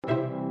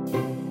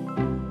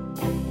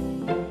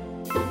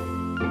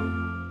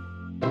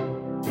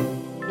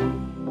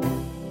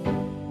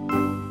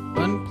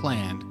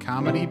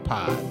Comedy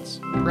Pods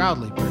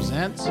proudly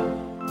presents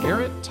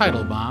Garrett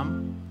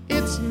Teitelbaum.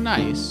 It's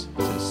nice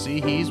to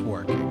see he's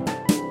working.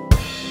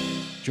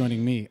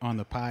 Joining me on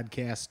the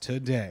podcast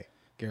today,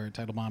 Garrett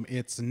Teitelbaum.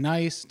 It's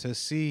nice to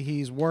see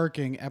he's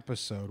working.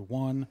 Episode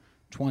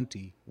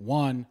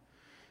 121,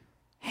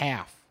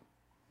 half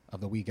of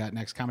the We Got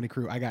Next comedy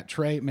crew. I got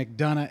Trey,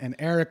 McDonough, and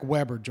Eric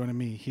Weber joining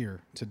me here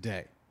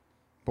today.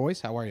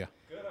 Boys, how are you?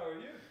 Good, how are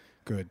you?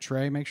 Good.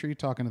 Trey, make sure you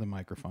talk into the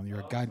microphone.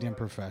 You're a goddamn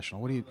professional.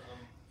 What do you...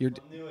 I'm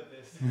new at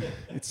this.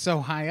 It's so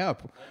high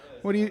up.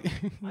 What do you...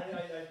 I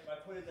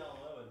put it down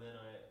low and then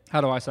How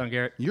do I sound,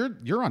 Garrett?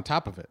 You're on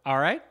top of it. All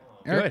right.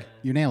 Eric, Good.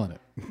 you're nailing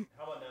it.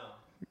 How about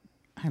now?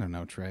 I don't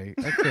know, Trey.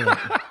 I feel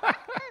like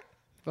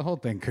the whole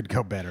thing could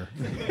go better.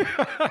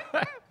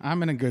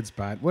 I'm in a good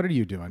spot. What are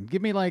you doing?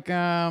 Give me like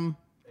A,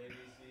 B,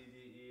 C, D,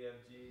 E, F,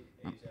 G,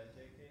 H, I, J,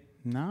 K.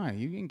 Nah,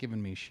 you ain't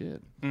giving me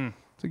shit.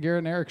 It's a Garrett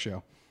and Eric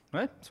show.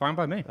 What? It's fine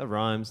by me. That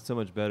rhymes so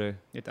much better.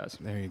 It does.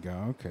 There you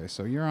go. Okay,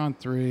 so you're on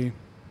 3.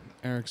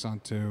 Eric's on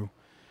 2.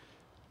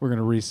 We're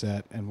gonna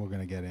reset and we're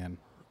gonna get in.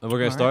 And we're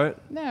going to start?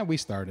 Nah, we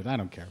started. I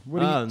don't care. What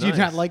do you Nice.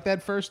 not like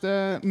that first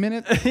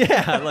minute?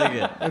 Yeah, I like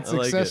it. That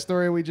success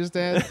story we just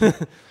had?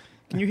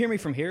 Can you hear me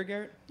from here,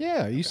 Garrett?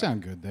 Yeah, you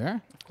sound good there.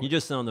 You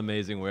just sound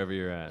amazing wherever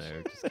you're at,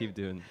 Eric. Just keep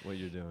doing what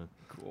you're doing.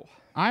 Cool.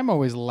 I'm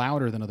always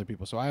louder than other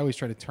people, so I always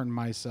try to turn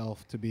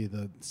myself to be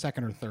the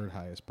second or third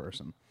highest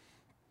person.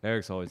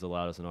 Eric's always the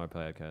loudest in our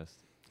podcast.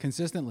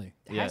 Consistently.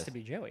 It Yes. has to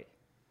be Joey.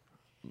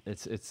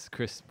 It's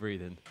Chris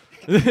breathing.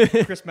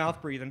 Chris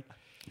mouth breathing.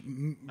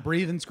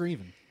 Breathing,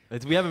 screeving.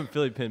 We haven't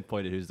really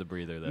pinpointed who's the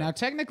breather, though. Now,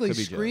 technically, Could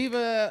be Joe.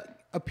 Screeva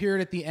appeared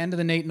at the end of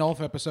the Nate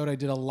Nolf episode. I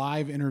did a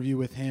live interview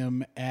with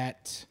him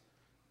at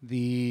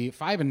the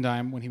Five and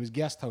Dime when he was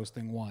guest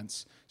hosting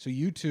once. So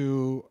you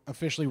two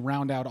officially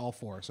round out all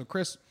 4. So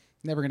Chris,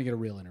 never going to get a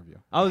real interview.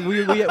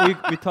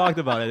 We talked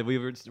about it. We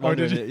were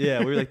wondering did it. Yeah,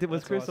 we were like, was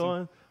That's Chris awesome.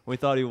 on? We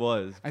thought he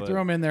was. I but- threw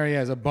him in there. He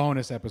has a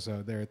bonus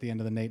episode there at the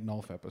end of the Nate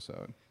Nolf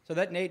episode. So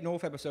that Nate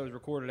Nolf episode was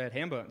recorded at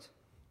Hambones.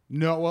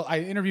 No, well, I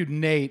interviewed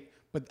Nate,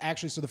 but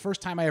actually, so the first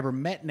time I ever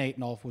met Nate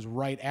Nolf was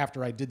right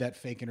after I did that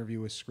fake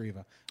interview with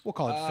Screeva. We'll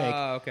call it fake.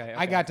 Okay.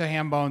 I got to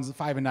Hambones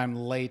Five and Dime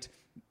late.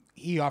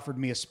 He offered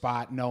me a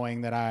spot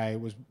knowing that I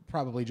was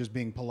probably just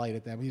being polite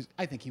at that.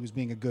 I think he was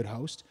being a good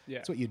host. Yeah.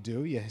 That's what you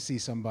do. You see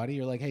somebody,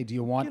 you're like, hey, do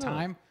you want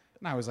time?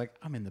 And I was like,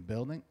 I'm in the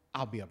building.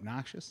 I'll be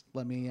obnoxious.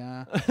 Let me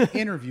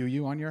interview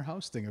you on your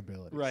hosting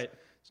abilities. Right.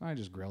 So I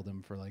just grilled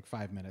him for like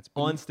 5 minutes.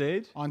 But On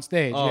stage? On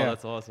stage, Oh, yeah.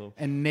 that's awesome.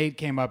 And Nate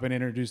came up and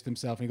introduced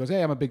himself. And he goes,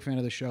 hey, I'm a big fan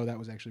of the show. That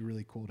was actually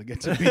really cool to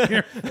get to be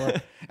here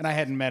for. And I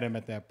hadn't met him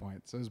at that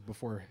point. So it was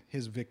before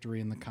his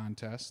victory in the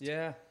contest.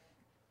 Yeah.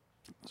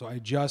 So I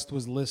just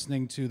was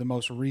listening to the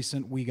most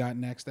recent We Got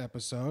Next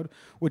episode,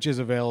 which is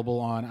available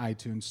on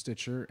iTunes,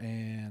 Stitcher,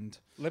 and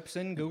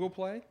Libsyn, Google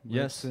Play.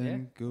 Yes. Libsyn, Yeah.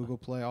 Google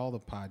Play, all the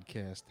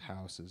podcast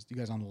houses. You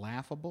guys on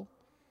Laughable?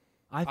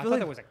 I thought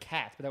that was a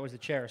cat, but that was the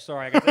chair.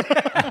 Sorry. I got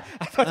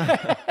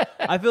that.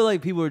 I feel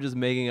like people are just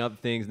making up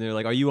things, and they're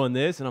like, "Are you on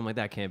this?" And I'm like,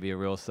 "That can't be a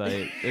real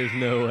site. There's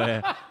no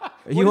way."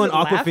 Are you on is it,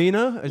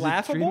 Aquafina? Is it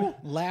Laughable? streaming?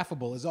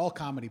 Laughable is all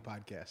comedy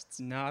podcasts.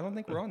 No, I don't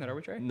think we're on that, are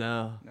we, Trey?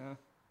 No, No.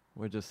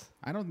 we're just.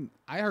 I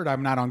heard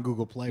I'm not on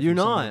Google Play. You're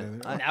from not.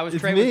 somebody. That was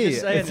It's Trey me. was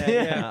just saying that.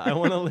 Yeah, I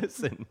want to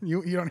listen.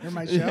 You don't hear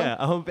my show? Yeah,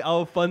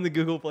 I'll fund the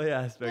Google Play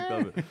aspect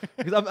of it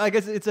because I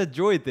guess it's a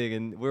Droid thing,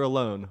 and we're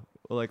alone.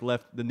 We're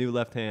like the new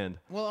left hand.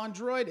 Well, on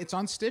Droid, it's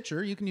on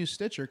Stitcher. You can use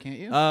Stitcher, can't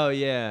you? Oh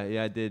yeah,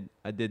 I did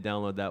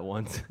download that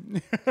once.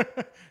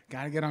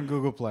 Got to get on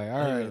Google Play. All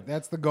right,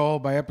 that's the goal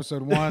by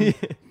episode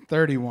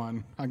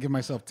 131. I'll give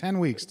myself 10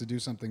 weeks to do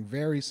something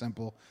very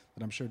simple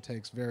that I'm sure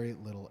takes very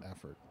little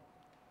effort.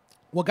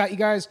 What got you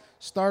guys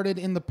started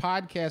in the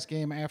podcast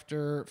game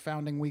after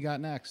founding We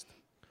Got Next?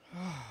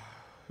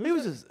 It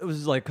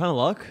was like kind of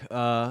luck.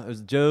 It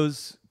was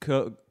Joe's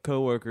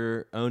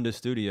coworker owned a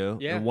studio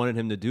and wanted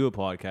him to do a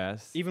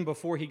podcast. Even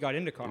before he got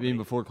into comedy. Even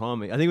before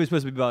comedy, I think it was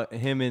supposed to be about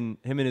him and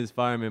his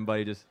fireman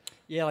buddy just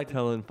like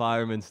telling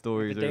fireman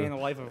stories. the day or- in the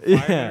life of a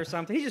fireman Yeah. or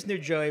something. He just knew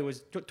Joey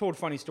was told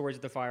funny stories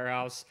at the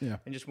firehouse, Yeah.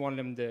 and just wanted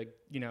him to,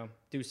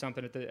 do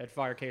something at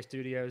Fire K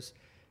Studios.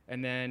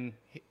 And then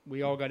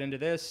we all got into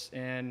this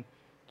and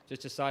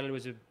just decided it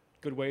was a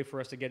good way for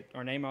us to get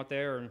our name out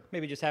there and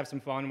maybe just have some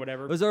fun,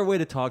 whatever. It was our way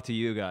to talk to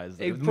you guys.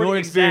 Hey, Like, more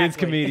experienced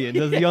exactly. comedian.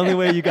 That's the only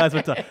way you guys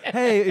would talk.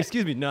 Hey,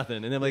 excuse me,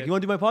 nothing. And then like, you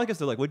want to do my podcast?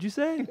 They're like, what'd you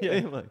say? Yeah.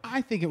 I'm like,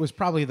 I think it was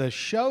probably the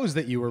shows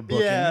that you were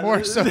booking Yeah.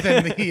 more so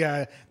than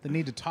the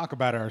need to talk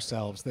about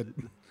ourselves. That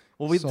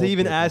well, to sold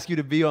even people. ask you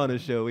to be on a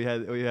show, we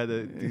had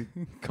to.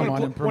 come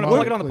on and Want to promote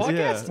plug it on the please.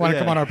 podcast? Want to Yeah.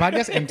 come on our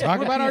podcast and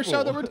talk about our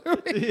show that we're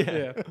doing?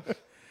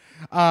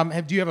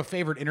 Yeah. Do you have a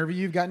favorite interview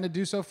you've gotten to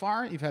do so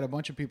far? You've had a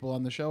bunch of people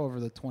on the show over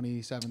the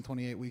 27,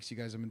 28 weeks you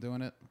guys have been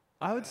doing it.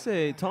 I would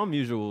say Tom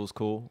Usual was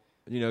cool.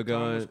 Going.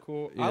 Tom was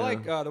cool. you I know.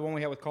 like the one we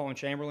had with Colin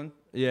Chamberlain.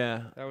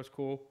 Yeah. That was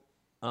cool.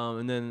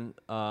 And then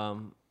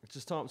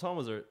just Tom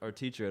was our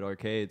teacher at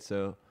Arcade,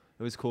 so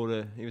it was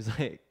cool he was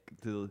like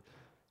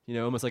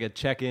almost like a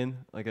check-in,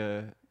 like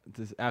a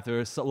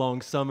after a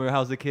long summer,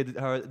 how's the kids?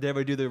 How they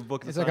ever do their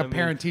book? It's like a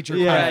parent-teacher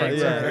Yeah.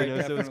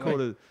 conference. So it's cool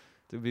to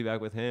be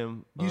back with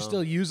him. Do you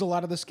still use a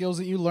lot of the skills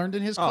that you learned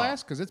in his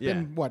class? Because it's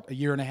been a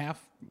year and a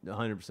half.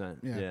 100%.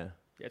 Yeah. Yeah,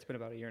 it's been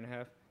about a year and a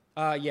half.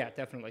 Yeah,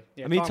 definitely.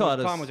 Yeah, I mean,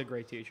 Tom was a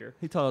great teacher.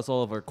 He taught us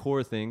all of our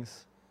core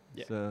things.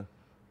 Yeah. So.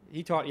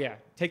 He taught,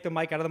 take the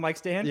mic out of the mic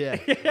stand. Yeah.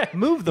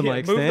 Move the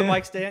mic stand. Move the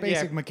mic stand.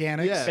 Basic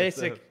mechanics. Yeah.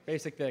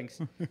 Basic things.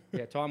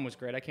 Yeah, Tom was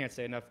great. I can't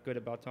say enough good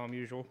about Tom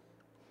usual.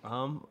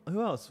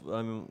 Who else?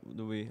 I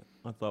mean,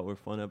 I thought were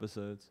fun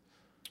episodes.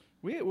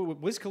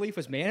 Wiz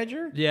Khalifa's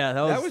manager? Yeah,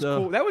 that was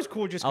cool. That was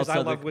cool just because I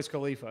love Wiz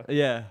Khalifa.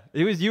 Yeah.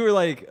 You were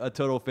like a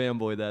total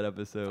fanboy that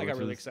episode. I got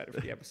really excited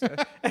for the episode.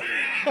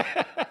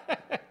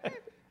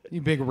 You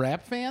big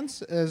rap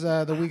fans? As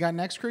the We Got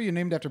Next crew, you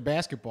named after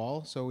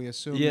basketball, so we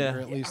assume you're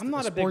at least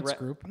a sports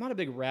group. I'm not a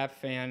big rap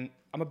fan.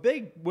 I'm a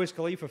big Wiz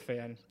Khalifa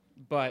fan,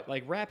 but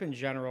like rap in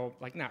general,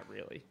 like not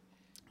really.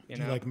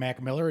 Do you like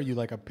Mac Miller? Or are you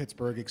like a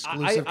Pittsburgh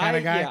exclusive kind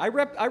of guy? Yeah, I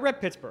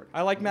rep Pittsburgh.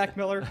 I like Mac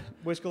Miller,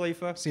 Wiz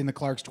Khalifa. Seen the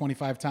Clarks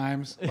 25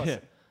 times.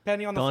 Listen,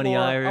 penny on the Donnie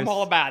floor. Iris. I'm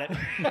all about it.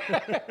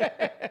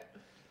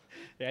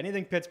 Yeah,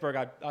 anything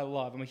Pittsburgh, I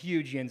love. I'm a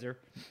huge Yinzer.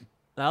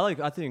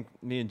 I think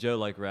me and Joe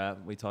like rap.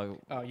 We talk.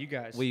 Oh, you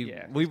guys. We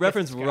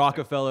reference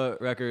Rockefeller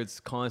Records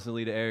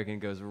constantly to Eric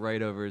and goes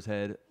right over his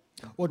head.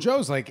 Well,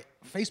 Joe's like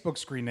Facebook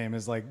screen name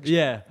is like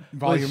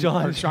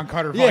volume Sean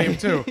Carter Volume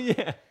 2.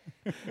 Yeah.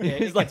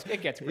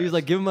 It gets he was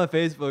like, give him my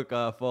Facebook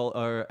follow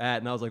or at,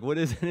 and I was like, what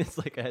is it? It's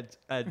like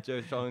at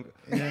Joe Sean.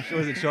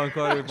 Was it Sean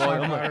Carter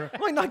Volume?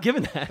 I'm like, not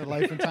giving that. The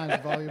Life and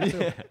Times Volume 2.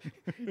 Yeah.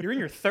 You're in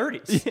your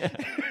 30s. Yeah.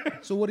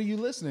 So what are you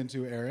listening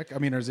to, Eric? I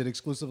mean, is it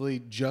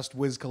exclusively just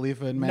Wiz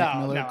Khalifa and Mac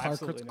Miller,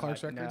 Clark's not.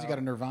 Records? No. You got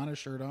a Nirvana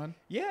shirt on?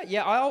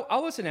 Yeah.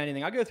 I'll listen to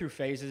anything. I go through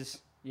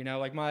phases. You know,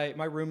 like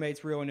my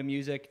roommate's real into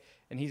music,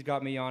 and he's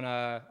got me on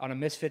a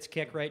Misfits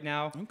kick right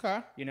now.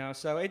 Okay. You know,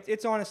 so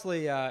it's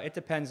honestly it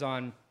depends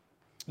on,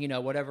 you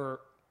know, whatever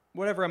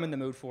I'm in the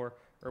mood for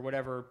or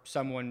whatever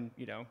someone,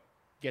 you know,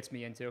 gets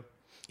me into.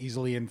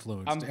 Easily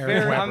influenced.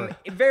 I'm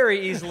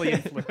very easily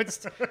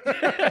influenced.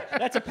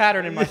 That's a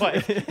pattern in my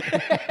life.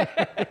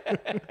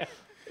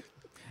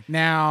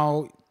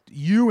 Now,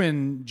 you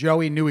and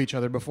Joey knew each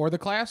other before the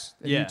class?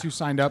 And Yeah. You two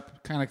signed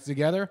up kind of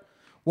together.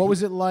 What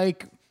was it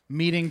like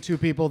meeting two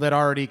people that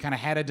already kind of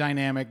had a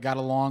dynamic, got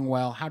along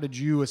well? How did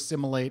you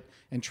assimilate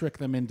and trick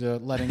them into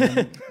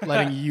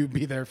letting you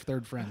be their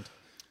third friend?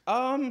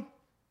 I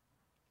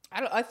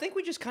think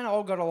we just kind of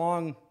all got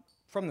along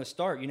from the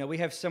start. You know, we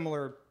have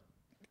similar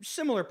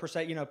similar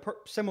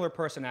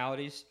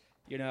personalities.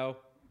 You know,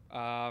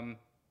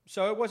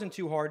 so it wasn't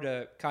too hard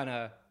to kind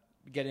of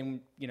get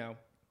in.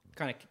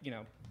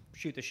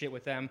 Shoot the shit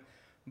with them.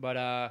 But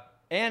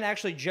and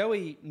actually,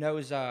 Joey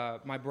knows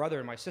my brother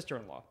and my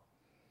sister-in-law.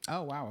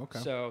 Oh wow, okay.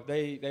 So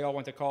they all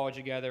went to college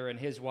together, and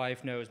his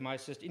wife knows my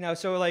sister. You know,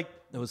 so like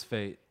It was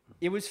fate.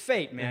 it was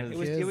fate, man.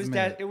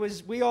 It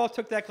was we all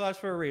took that class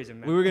for a reason,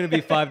 man. We were gonna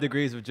be 5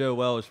 Degrees with Joe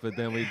Welsh, but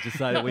then we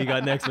decided We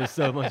Got Next was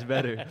so much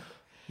better.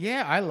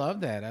 Yeah, I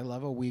love that. I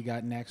love a We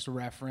Got Next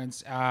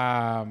reference.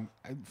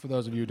 For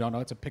those of you who don't know,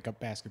 it's a pickup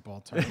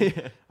basketball term.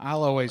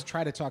 I'll always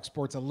try to talk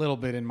sports a little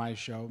bit in my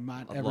show.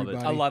 Not everybody.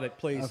 I love it.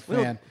 Please. A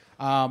fan.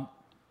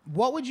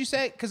 What would you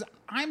say? Because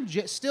I'm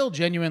still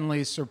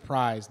genuinely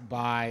surprised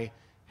by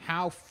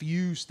how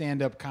few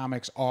stand-up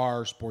comics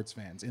are sports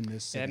fans in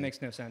this city. Yeah, that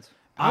makes no sense.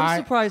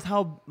 I'm surprised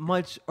how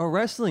much are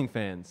wrestling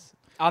fans.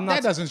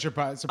 That doesn't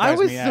surprise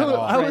me at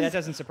all. That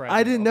doesn't surprise me.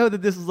 I didn't know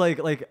that this was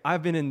like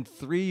I've been in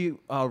 3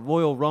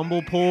 Royal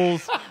Rumble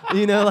polls.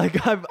 You know, like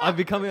I'm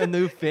becoming a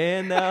new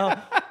fan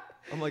now.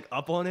 I'm like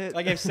up on it.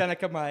 I gave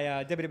Seneca my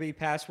WWE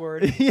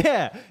password.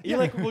 Yeah. He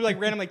will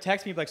randomly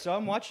text me like, so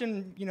I'm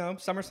watching,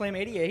 SummerSlam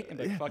 '88. I'm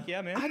like, fuck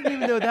yeah, man. I didn't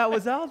even know that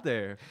was out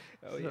there.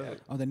 Oh yeah.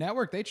 Oh, the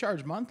network, they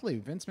charge monthly.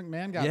 Vince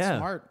McMahon got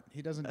smart.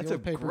 He doesn't deal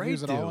with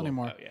pay-per-views at all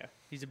anymore. Oh yeah.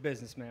 He's a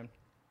businessman.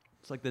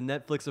 It's like the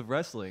Netflix of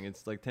wrestling.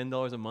 It's like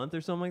 $10 a month or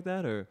something like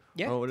that, or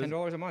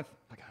 $10 a month.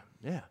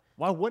 Yeah.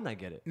 Why wouldn't I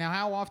get it? Now,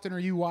 how often are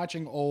you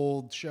watching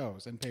old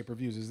shows and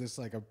pay-per-views? Is this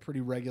like a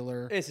pretty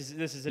regular? This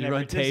is an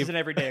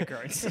everyday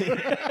occurrence.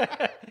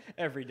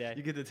 Every day.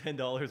 You get the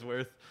 $10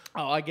 worth.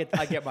 Oh, I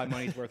get my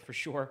money's worth for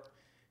sure.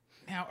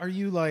 Now, are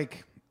you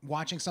like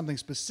watching something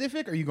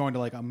specific? Are you going to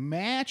like a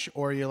match,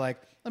 or are you like,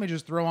 let me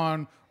just throw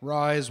on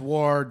Rise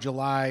War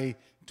July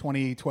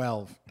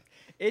 2012?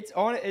 It's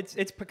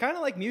kind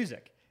of like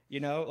music.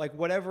 Like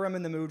whatever I'm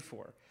in the mood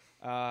for.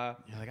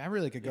 You're like, I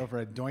really could go for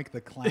a Doink the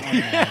Clown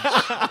match.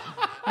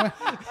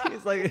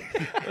 It's like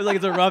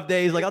it's a rough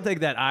day. He's like, I'll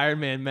take that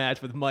Iron Man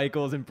match with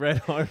Michaels and Bret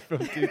Hart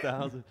from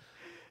 2000.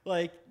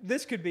 Like,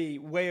 this could be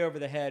way over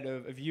the head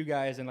of you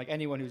guys and like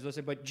anyone who's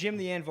listening, but Jim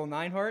the Anvil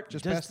Neidhart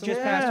just passed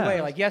away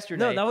like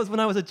yesterday. No, that was when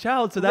I was a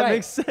child, so that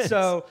makes sense.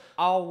 So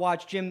I'll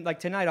watch Jim, like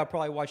tonight I'll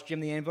probably watch Jim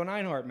the Anvil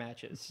Neidhart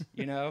matches,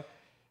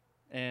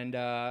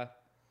 and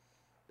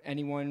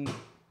anyone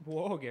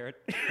Whoa, Garrett.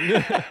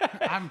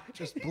 I'm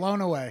just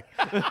blown away.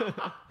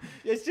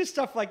 It's just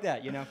stuff like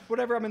that,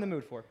 whatever I'm in the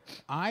mood for.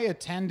 I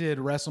attended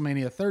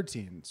WrestleMania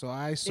 13, so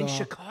I saw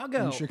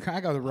Chicago.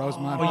 the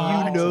Rosemont.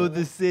 Oh, you know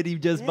the city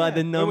just by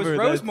the number. It was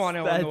Rosemont,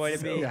 Illinois,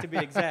 to be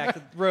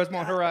exact.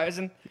 Rosemont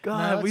Horizon.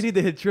 God, we need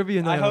to hit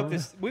trivia now. I hope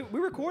this. We're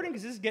recording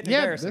because this is getting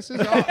embarrassing. This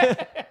is all.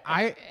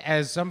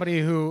 As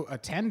somebody who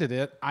attended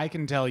it, I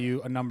can tell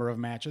you a number of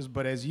matches.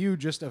 But as you,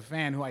 just a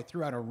fan who I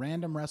threw out a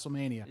random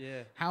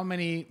WrestleMania, how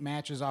many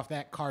matches off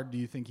that card do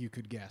you think you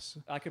could guess?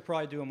 I could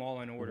probably do them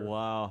all in order.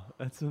 Wow,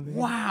 that's amazing.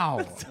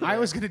 Wow, I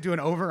was going to do an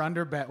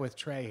over/under bet with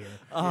Trey here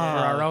for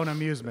our own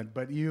amusement,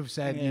 but you've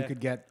said you could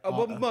get.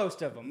 Well,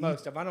 most of them.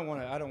 I don't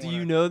want to. Do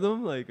you know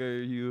them? Like,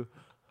 are you?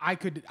 I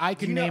could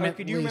name it.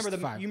 Could you remember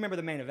five. You remember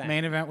the main event?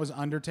 Main event was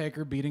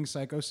Undertaker beating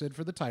Psycho Sid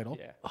for the title.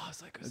 Yeah. Oh,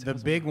 Psycho Sid. The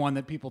big one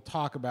that people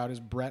talk about is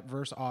Brett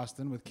versus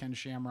Austin with Ken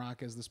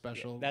Shamrock as the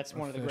special. That's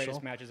one of the greatest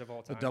official. matches of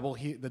all time.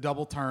 The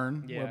double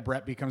turn where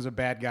Brett becomes a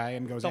bad guy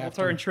and goes double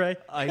after turn Trey.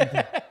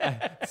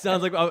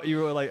 Sounds like you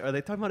were like, are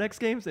they talking about X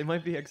Games? They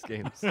might be X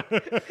Games.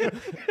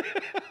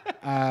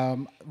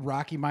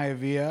 Rocky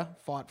Maivia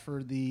fought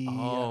for the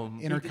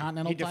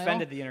Intercontinental He title.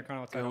 defended the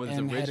Intercontinental title.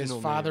 And had his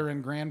father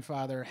and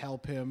grandfather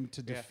help him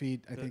to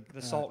defeat, I think,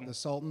 the Sultan. The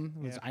Sultan.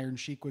 Was Iron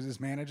Sheik was his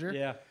manager.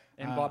 Yeah,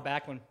 and Bob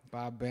Backlund.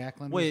 Bob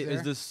Backlund. Wait, was there.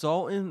 is the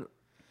Sultan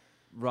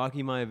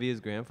Rocky Maivia's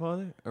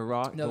grandfather?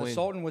 Or No, the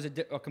Sultan was a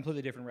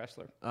completely different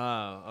wrestler.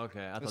 Oh,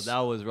 okay. I thought that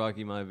was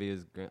Rocky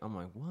Maivia's I'm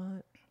like,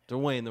 what?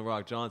 Dwayne The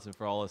Rock Johnson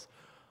for all us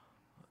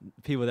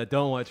people that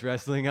don't watch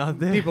wrestling out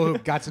there. People who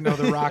got to know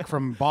The Rock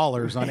from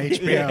Ballers on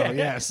HBO,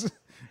 yes.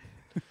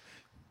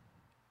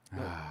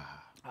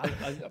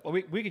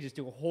 We could just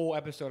do a whole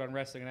episode on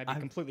wrestling, and I'd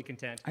be completely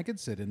content. I could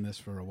sit in this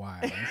for a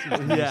while.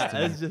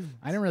 Yeah, it's just,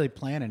 I didn't really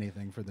plan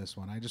anything for this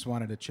one. I just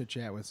wanted to chit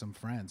chat with some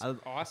friends.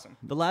 Awesome.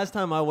 the last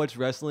time I watched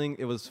wrestling,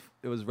 it was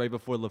right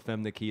before La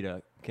Femme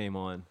Nikita came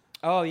on.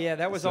 Oh yeah,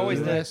 that was always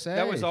the USA,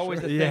 that was always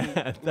sure. the thing.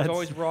 It was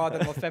always Raw,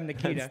 then La Femme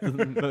That's Nikita.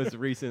 the most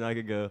recent I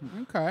could go.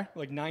 Okay.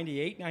 Like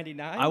 98,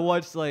 99? I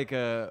watched like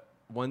it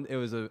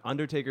was an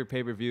Undertaker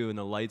pay-per-view and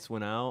the lights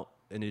went out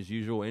in his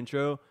usual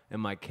intro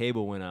and my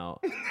cable went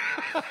out.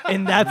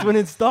 And that's when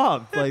it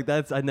stopped. Like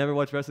I never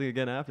watched wrestling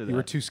again after that. You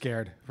were too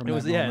scared from It that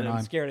was moment and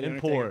on. scared of the and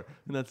Undertaker. poor.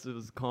 And it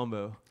was a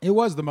combo. It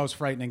was the most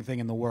frightening thing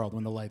in the world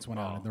when the lights went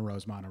out at the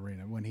Rosemont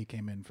Arena when he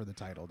came in for the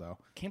title, though.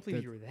 Can't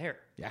believe you were there.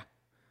 Yeah.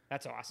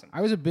 That's awesome.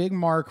 I was a big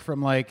mark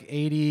from like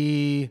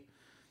 80.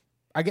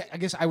 I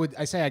guess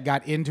I say I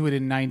got into it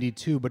in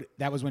 92, but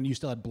that was when you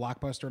still had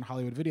Blockbuster and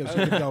Hollywood Videos.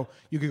 So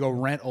you could go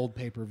rent old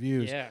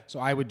pay-per-views. Yeah.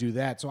 So I would do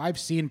that. So I've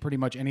seen pretty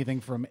much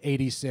anything from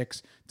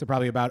 86 to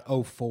probably about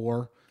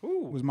 04.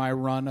 Was my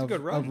run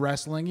of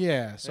wrestling.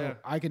 Yeah. So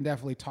I can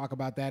definitely talk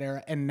about that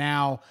era. And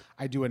now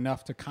I do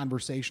enough to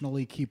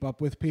conversationally keep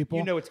up with people.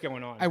 You know what's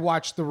going on. I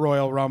watched the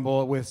Royal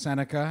Rumble with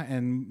Seneca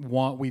and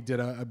we did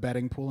a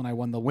betting pool and I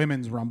won the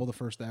Women's Rumble, the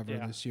first ever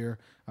this year.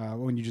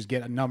 When you just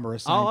get a number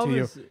assigned to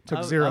you.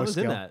 Took zero I was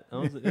skill. in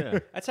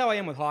that. That's how I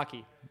am with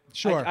hockey.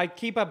 Sure. I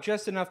keep up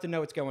just enough to know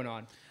what's going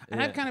on.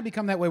 And I've kind of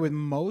become that way with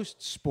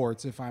most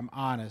sports, if I'm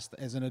honest.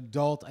 As an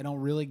adult, I don't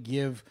really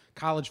give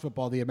college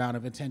football the amount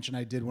of attention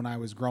I did when I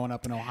was growing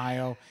up in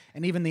Ohio.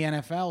 And even the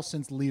NFL,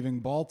 since leaving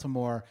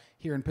Baltimore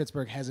here in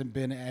Pittsburgh, hasn't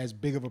been as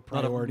big of a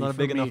priority. Not a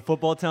big for me enough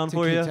football town to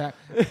for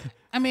keep you?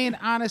 I mean,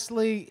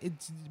 honestly,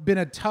 it's been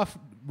a tough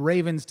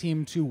Ravens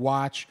team to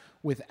watch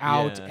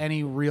without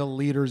any real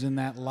leaders in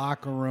that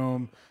locker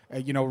room.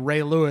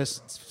 Ray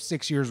Lewis,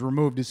 6 years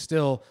removed, is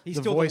still the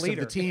voice of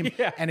the team.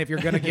 And if you're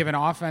going to give an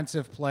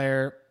offensive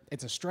player,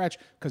 it's a stretch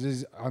because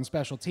he's on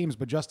special teams,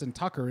 but Justin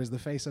Tucker is the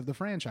face of the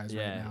franchise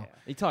right now.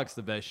 He talks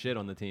the best shit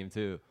on the team,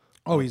 too.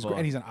 Oh, he's great.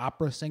 And he's an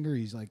opera singer.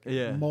 He's like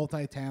a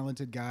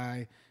multi-talented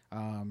guy.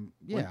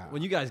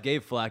 When you guys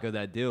gave Flacco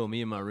that deal,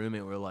 me and my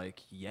roommate were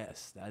like,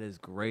 yes, that is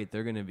great.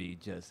 They're going to be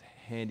just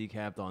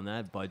handicapped on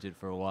that budget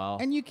for a while.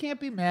 And you can't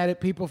be mad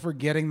at people for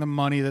getting the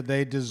money that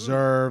they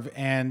deserve.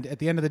 And at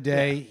the end of the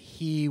day,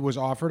 he was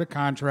offered a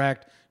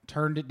contract,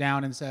 turned it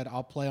down, and said,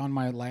 I'll play on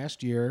my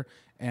last year,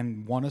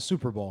 and won a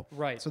Super Bowl.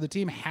 Right. So the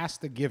team has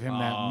to give him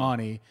that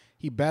money.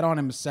 He bet on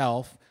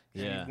himself.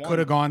 Yeah. Could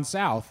have gone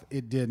south.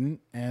 It didn't.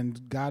 And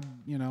God,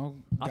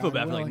 I feel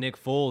bad for like Nick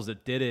Foles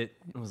that did it.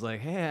 I was like,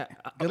 hey.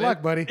 Good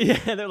luck, buddy.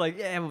 Yeah, they're like,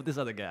 yeah, with this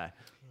other guy.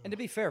 And to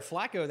be fair,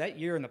 Flacco, that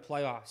year in the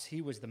playoffs,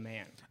 he was the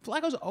man.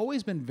 Flacco's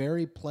always been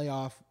very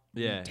playoff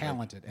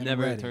talented and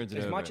never ready. turns it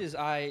As over. much as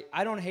I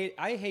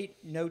hate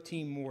no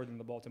team more than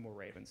the Baltimore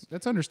Ravens.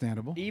 That's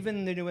understandable.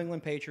 Even the New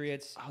England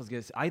Patriots. I was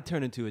gonna say, I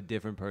turned into a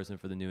different person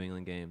for the New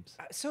England games.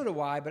 So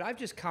do I, but I've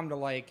just come to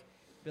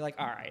be like,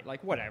 all right,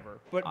 like whatever.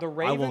 But the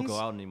Ravens, I won't go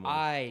out anymore.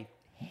 I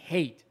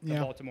hate the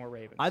Baltimore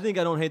Ravens. I think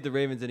I don't hate the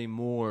Ravens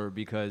anymore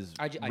because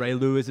I Ray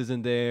Lewis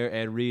isn't there,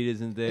 Ed Reed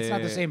isn't there. It's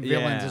not the same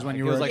villains as when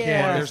you It were was a like kid.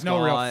 one There's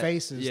no real spot.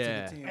 faces to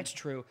the team. That's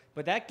true.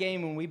 But that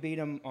game when we beat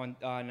them on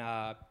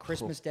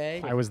Christmas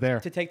Day, I was there.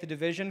 to take the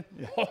division.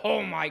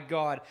 Oh my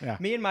God! Yeah.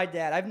 Me and my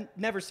dad. I've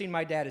never seen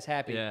my dad as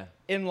happy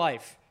in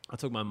life. I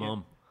took my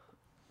mom.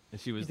 And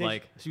she was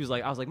like,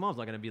 I was like, Mom's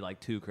not gonna be like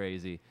too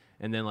crazy.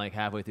 And then like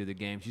halfway through the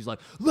game, she's like,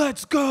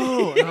 "Let's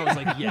go!" And I was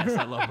like, "Yes,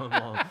 I love my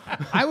mom."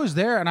 I was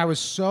there, and I was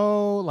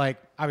so like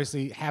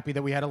obviously happy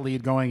that we had a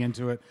lead going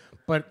into it.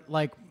 But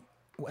like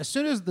as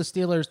soon as the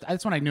Steelers,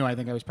 that's when I knew I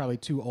think I was probably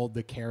too old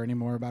to care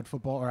anymore about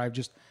football, or I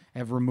just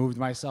have removed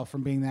myself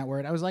from being that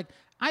worried. I was like,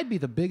 I'd be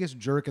the biggest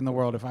jerk in the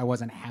world if I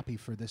wasn't happy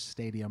for this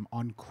stadium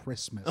on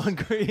Christmas.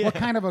 What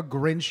kind of a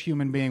Grinch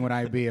human being would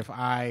I be if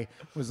I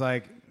was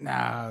like,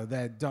 no,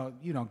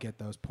 you don't get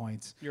those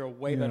points. You're a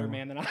way better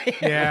man than I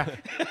am. Yeah.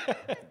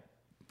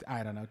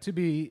 I don't know.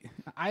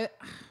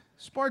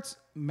 Sports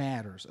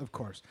matters, of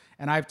course,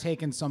 and I've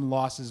taken some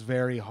losses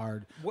very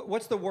hard.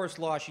 What's the worst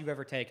loss you've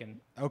ever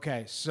taken?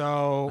 Okay,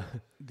 so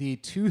the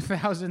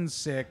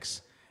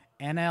 2006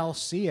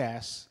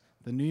 NLCS,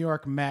 the New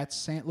York Mets,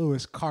 St.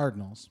 Louis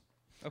Cardinals.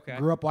 Okay.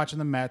 Grew up watching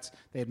the Mets.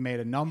 They had made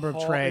a number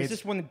of trades. Is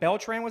this when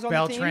Beltran was on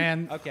the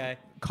team? Beltran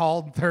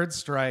called third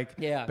strike.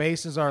 Yeah.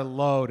 Bases are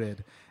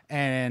loaded.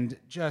 And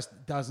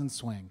just doesn't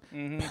swing.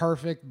 Mm-hmm.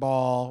 Perfect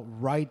ball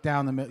right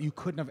down the middle. You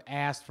couldn't have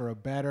asked for a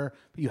better,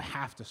 but you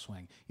have to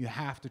swing. You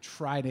have to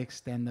try to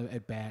extend the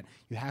at bat.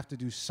 You have to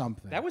do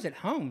something. That was at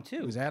home, too.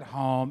 It was at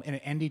home, and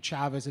Andy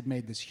Chavez had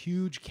made this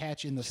huge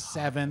catch in the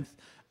seventh,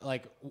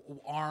 like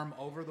arm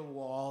over the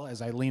wall.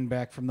 As I lean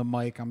back from the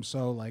mic, I'm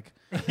so like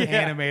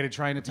animated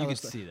trying to tell you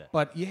us. could see that.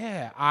 But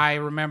yeah, I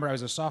remember I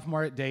was a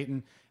sophomore at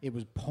Dayton. It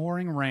was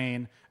pouring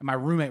rain, and my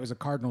roommate was a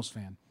Cardinals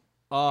fan.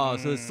 Oh,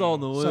 so it's salt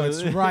in the wound. So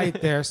it's right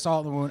there,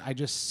 salt in the wound. I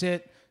just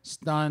sit,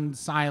 stunned,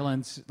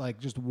 silence, like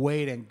just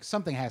waiting.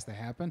 Something has to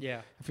happen.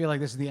 Yeah. I feel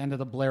like this is the end of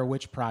the Blair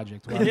Witch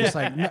Project. Where I'm just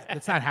like, no,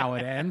 that's not how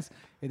it ends.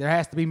 There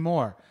has to be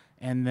more.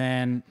 And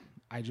then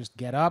I just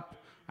get up.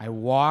 I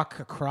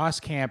walk across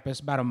campus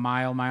about a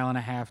mile and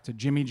a half to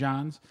Jimmy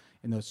John's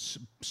in the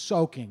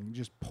soaking,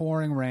 just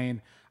pouring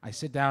rain. I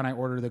sit down. I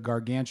order the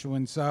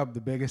gargantuan sub,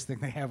 the biggest thing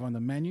they have on the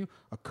menu,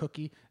 a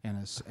cookie and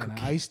an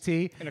iced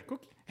tea. And a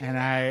cookie. And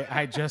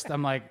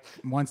I'm like,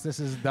 once this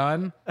is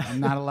done, I'm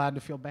not allowed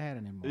to feel bad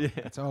anymore. Yeah.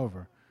 It's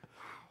over.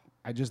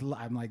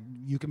 I'm like,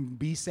 you can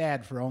be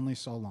sad for only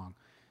so long.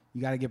 You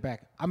got to get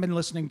back. I've been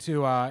listening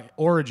to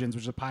Origins,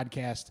 which is a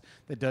podcast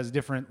that does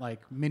different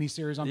like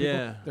mini-series on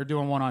people. They're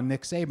doing one on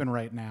Nick Saban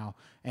right now.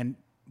 And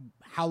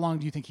how long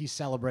do you think he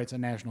celebrates a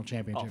national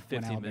championship?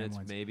 15 minutes,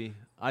 maybe.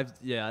 I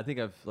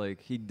think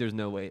there's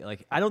no way.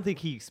 Like, I don't think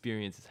he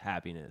experiences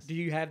happiness. Do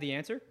you have the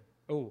answer?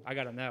 Oh, I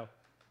got to know.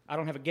 I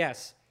don't have a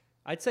guess.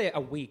 I'd say a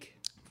week.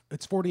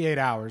 It's 48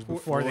 hours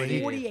before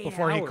he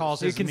calls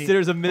so his he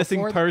considers a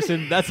missing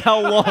person. That's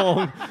how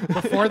long.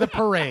 Before the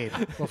parade,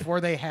 before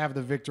they have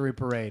the victory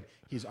parade,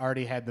 he's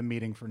already had the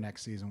meeting for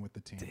next season with the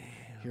team.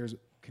 Damn.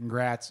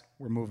 Congrats.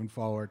 We're moving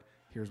forward.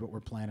 Here's what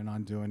we're planning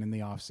on doing in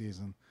the off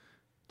season.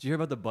 Did you hear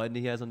about the button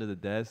he has under the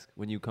desk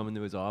when you come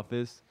into his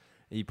office?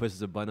 And he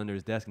pushes a button under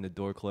his desk and the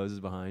door closes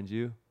behind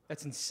you.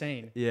 That's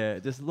insane. Yeah,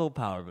 just a little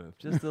power move.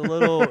 Just a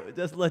little,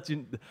 just let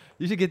you.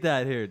 You should get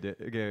that here,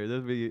 Gary.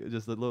 That'd be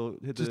just a little.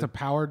 Just a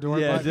power door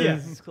button?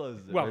 Just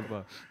closes it. Well,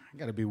 I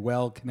got to be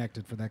well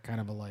connected for that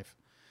kind of a life.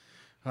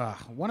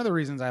 One of the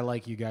reasons I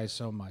like you guys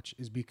so much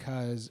is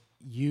because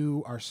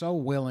you are so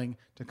willing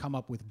to come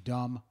up with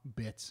dumb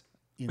bits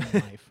in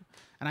life.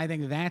 And I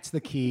think that's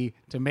the key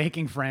to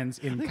making friends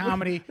in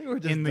comedy,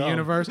 in the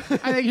universe.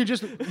 I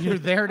think you're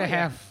there to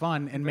have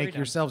fun and make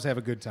yourselves have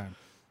a good time.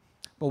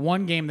 But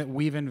one game that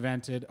we've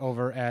invented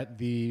over at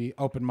the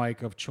open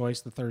mic of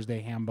choice, the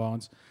Thursday Ham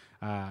Bones,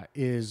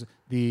 is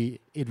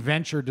the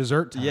adventure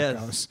dessert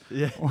tacos.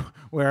 Yes. Yeah.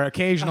 Where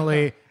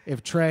occasionally,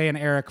 if Trey and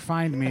Eric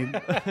find me,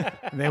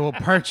 they will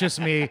purchase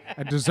me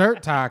a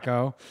dessert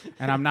taco,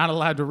 and I'm not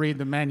allowed to read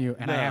the menu,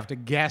 and I have to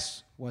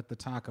guess what the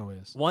taco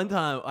is. One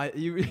time, I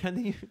think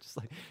you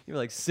were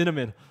like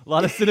cinnamon, a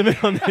lot of cinnamon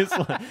on this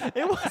one.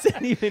 It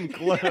wasn't even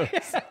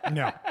close.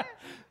 No.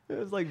 It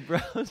was like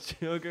brown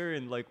sugar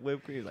and like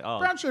whipped cream. Like,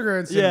 brown sugar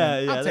and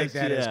cinnamon. Yeah, I'll take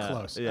that as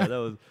close. Yeah, that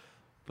was.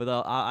 But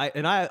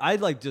I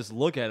like just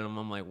look at him.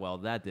 I'm like, well,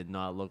 that did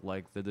not look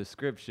like the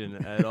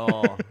description at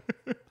all.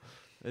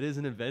 It is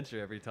an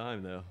adventure every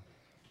time, though.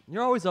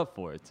 You're always up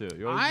for it too.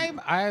 I'm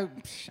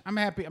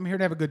happy. I'm here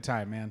to have a good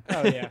time, man.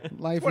 Oh yeah,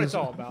 Life what is it's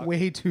all about.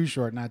 way too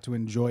short not to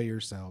enjoy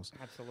yourselves.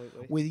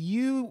 Absolutely. With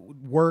you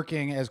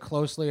working as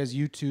closely as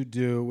you two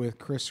do with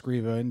Chris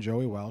Scriva and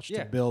Joey Welch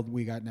to build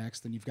We Got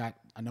Next, and you've got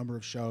a number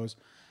of shows.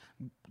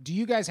 Do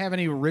you guys have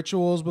any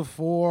rituals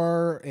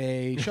before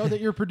a show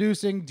that you're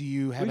producing? Do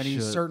you have any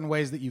certain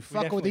ways that you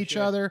fuck with each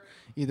other,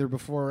 either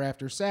before or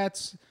after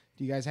sets?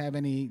 Do you guys have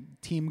any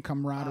team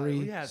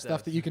camaraderie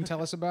stuff that you can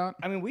tell us about?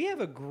 I mean, we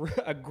have a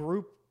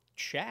group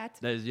chat.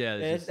 That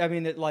is, I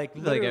mean, like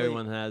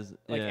everyone has.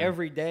 Like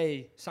every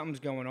day, something's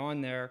going on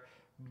there.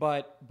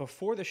 But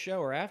before the show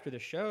or after the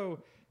show,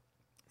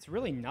 it's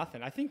really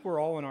nothing. I think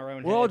we're all in our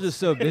own We're heads. all just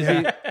so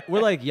busy.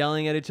 We're like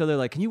yelling at each other,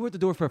 like, can you work the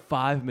door for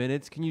 5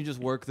 minutes? Can you just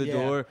work the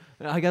door?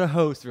 I got a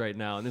host right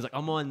now. And he's like,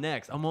 I'm on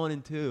next. I'm on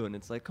in 2. And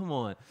it's like, come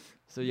on.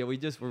 So, yeah,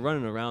 we're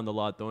running around a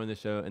lot during the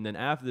show. And then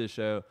after the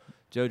show,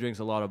 Joe drinks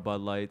a lot of Bud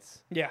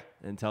Lights. Yeah.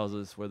 And tells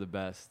us we're the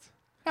best.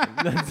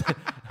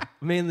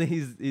 Mainly,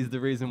 he's the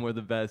reason we're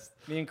the best.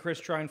 Me and Chris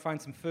try and find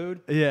some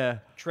food. Yeah.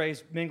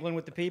 Trey's mingling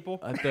with the people.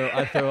 I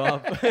throw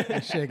up.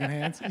 Shaking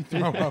hands. You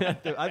throw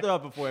up. I throw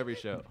up before every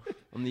show.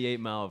 I'm the 8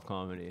 Mile of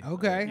comedy.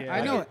 Okay. Yeah.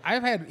 I know.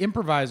 I've had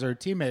improviser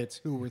teammates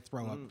who were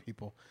throw up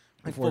people.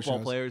 Like before football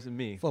shows. players and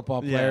me.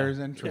 Football players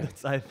and Trey.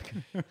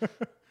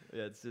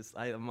 Yeah, it's just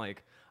I'm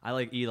like I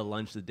like eat a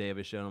lunch the day of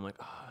a show and I'm like,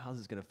 oh, how's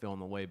this gonna feel on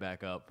the way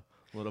back up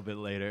a little bit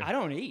later? I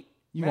don't eat.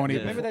 You won't eat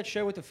Remember before- that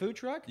show with the food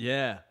truck?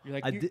 Yeah. You're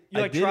like, I you, did- you're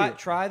I like did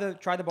try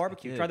it. the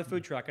barbecue, I try did. the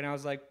food truck, and I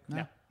was like,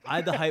 no. I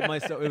had to hype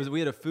myself. We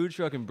had a food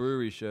truck and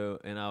brewery show,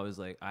 and I was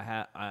like,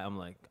 I'm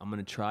like, I'm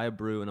gonna try a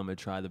brew and I'm gonna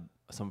try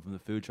some from the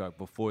food truck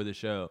before the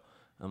show.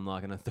 I'm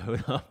not gonna throw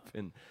it up,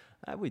 and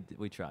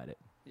we tried it,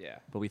 Yeah.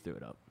 but we threw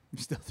it up.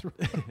 You still throw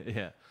up.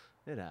 Yeah,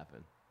 it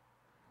happened.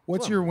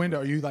 What's your window?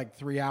 Are you like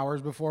 3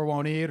 hours before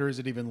won't eat, or is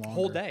it even longer?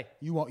 Whole day.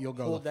 You won't. You'll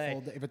go Whole the day.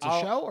 full day. If it's a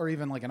I'll- show or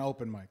even like an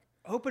open mic.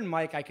 Open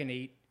mic, I can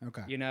eat.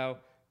 Okay. You know,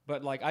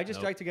 but like I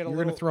just like to get a You're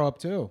little. gonna throw up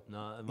too.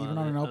 No, Even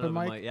on an open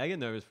mic? Yeah, I get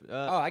nervous.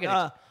 I get ex-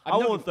 I I'm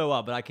won't nervous. throw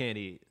up, but I can't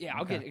eat. Yeah,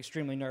 I'll get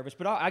extremely nervous,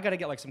 but I got to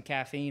get like some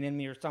caffeine in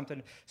me or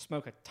something.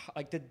 Smoke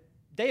like the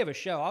day of a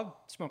show,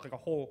 I'll smoke like a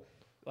whole,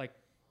 like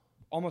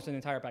almost an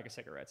entire pack of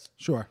cigarettes,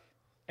 Sure.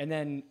 and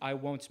then I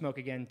won't smoke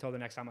again until the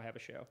next time I have a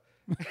show.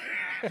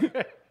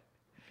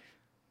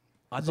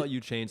 I thought you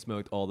chain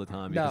smoked all the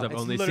time No, because I've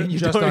it's only literally seen you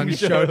just during on shows.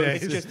 show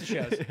days. It's just the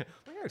shows.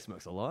 My Eric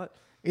smokes a lot.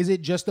 Is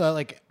it just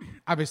like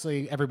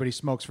obviously everybody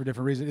smokes for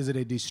different reasons? Is it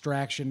a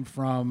distraction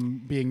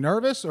from being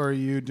nervous, or are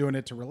you doing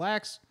it to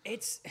relax?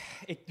 It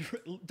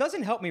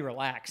doesn't help me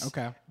relax.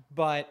 Okay.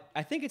 But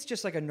I think it's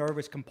just like a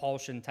nervous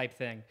compulsion type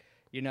thing,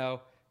 you know,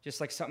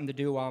 just like something to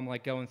do while I'm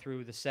like going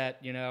through the set,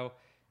 you know.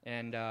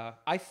 And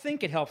I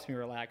think it helps me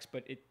relax,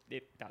 but it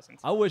doesn't.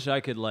 I wish I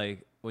could,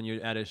 like, when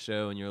you're at a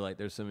show and you're like,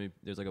 there's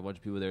like a bunch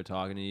of people there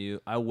talking to you.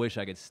 I wish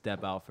I could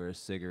step out for a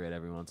cigarette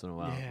every once in a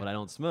while, Yeah. but I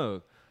don't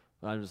smoke.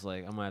 But I'm just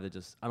like, I might have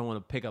to I don't want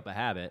to pick up a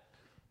habit,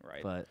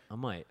 Right. but I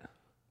might.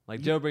 Like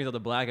Joe brings up the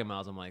Black and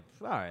Miles. I'm like,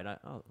 all right,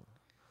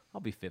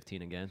 I'll be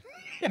 15 again.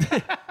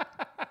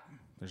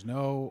 There's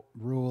no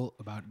rule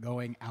about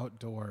going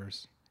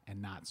outdoors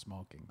and not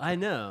smoking. I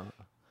know.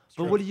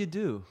 But true. what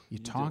do? You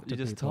Talk to you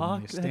just people. talk.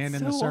 And you stand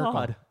That's in the so circle.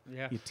 odd.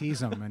 Yeah. You tease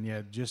them and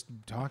you just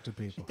talk to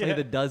people. Play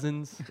the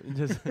dozens.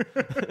 Just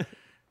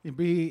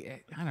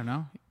I don't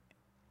know.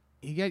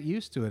 You get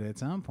used to it at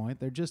some point.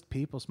 They're just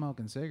people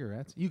smoking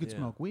cigarettes. You could Yeah.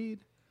 smoke weed.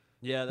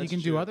 yeah, that's can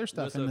do true. other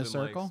stuff Most in the open mics.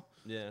 circle.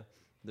 Yeah,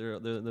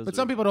 those But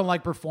some people don't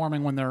like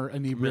performing when they're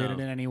inebriated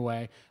No. in any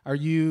way. Are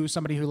you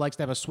somebody who likes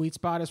to have a sweet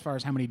spot as far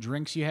as how many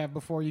drinks you have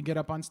before you get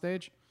up on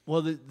stage?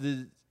 Well,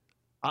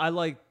 I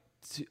like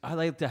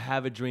to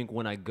have a drink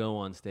when I go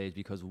on stage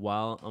because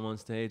while I'm on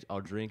stage,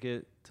 I'll drink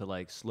it to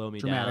like slow me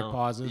Dramatic down.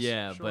 pauses.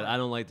 Yeah, Sure. but I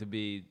don't like to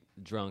be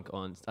drunk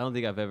on. I don't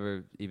think I've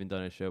ever even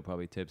done a show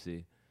probably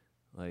tipsy.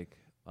 Like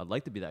I'd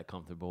like to be that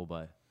comfortable,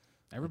 but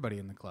Everybody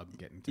in the club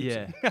getting tipsy.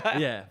 yeah,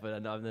 yeah,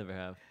 but I've never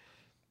have.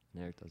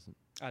 Eric doesn't.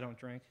 I don't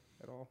drink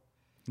at all.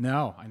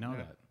 No, I know Yeah.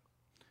 that.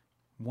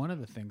 One of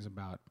the things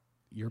about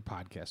your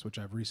podcast, which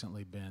I've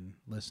recently been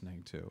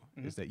listening to,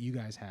 is that you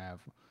guys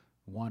have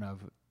one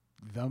of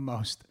the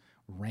most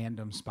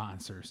random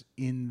sponsors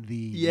in the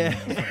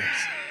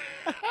universe.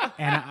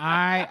 And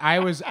I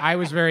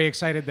was very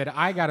excited that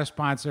I got a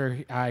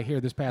sponsor here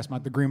this past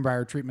month, the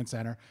Greenbrier Treatment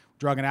Center,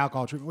 drug and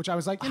alcohol treatment, which I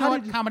was like, you know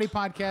what, comedy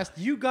podcast.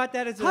 You got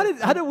that as a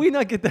How did we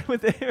not get that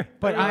with Eric?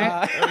 But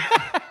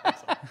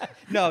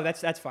No,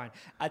 that's fine.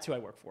 That's who I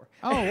work for.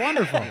 oh,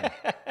 wonderful.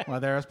 Well,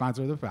 they're a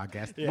sponsor of the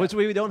podcast. Which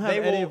we don't have They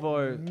any will of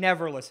our.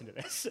 never listen to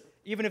this.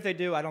 Even if they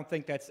do, I don't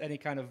think that's any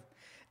kind of.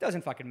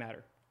 Doesn't fucking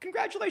matter.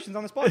 Congratulations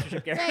on the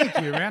sponsorship, Gary.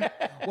 Thank you, man.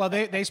 Well,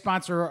 they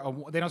sponsor.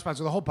 They don't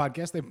sponsor the whole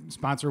podcast. They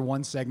sponsor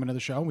one segment of the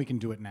show. And we can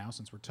do it now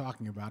since we're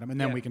talking about them, and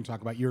then Yeah. we can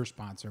talk about your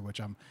sponsor, which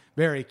I'm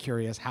very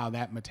curious how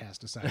that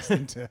metastasized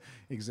into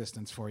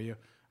existence for you.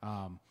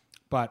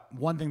 But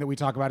one thing that we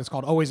talk about is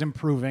called always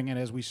improving, and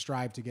as we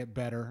strive to get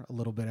better a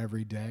little bit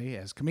every day,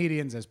 as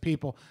comedians, as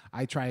people,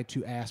 I try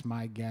to ask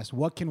my guests,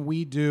 what can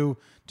we do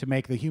to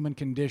make the human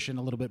condition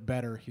a little bit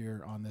better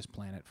here on this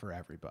planet for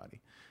everybody?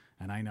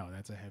 And I know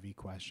that's a heavy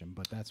question,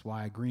 but that's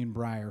why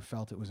Greenbrier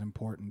felt it was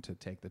important to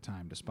take the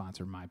time to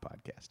sponsor my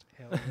podcast.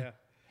 Hell yeah.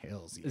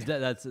 Hells yeah. Is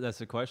that's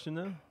the question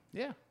though?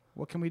 Yeah.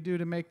 What can we do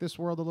to make this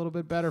world a little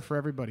bit better for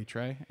everybody,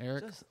 Trey?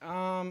 Eric?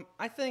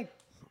 I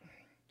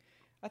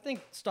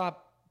think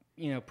stop,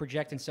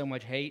 projecting so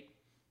much hate.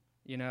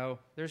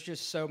 There's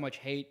just so much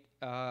hate.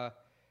 I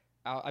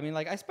mean,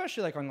 like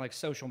especially like on like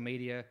social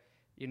media,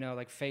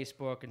 like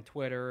Facebook and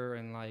Twitter,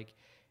 and like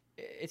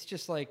it's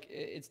just like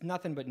it's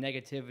nothing but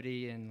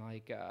negativity and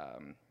like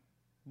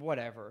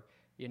whatever.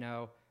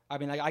 I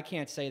mean, like I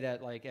can't say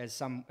that like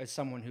as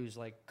someone who's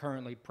like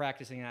currently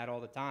practicing that all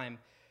the time.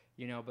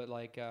 But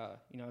like,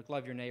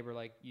 love your neighbor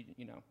like you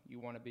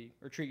want to be,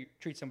 or treat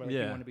somebody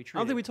like you want to be I treated.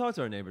 don't think we talk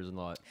to our neighbors a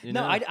lot. You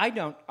No, know? I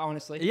don't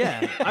honestly.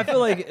 Yeah, I feel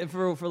like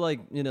for like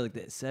like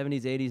the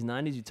 70s, 80s,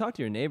 90s, you talk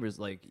to your neighbors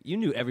like you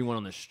knew everyone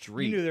on the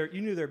street.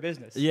 you knew their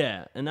business.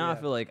 Yeah, and now I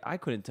Yeah. feel like I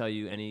couldn't tell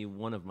you any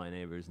one of my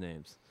neighbors'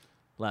 names.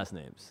 last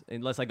names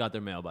unless I got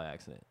their mail by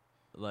accident.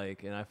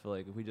 Like, and I feel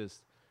like if we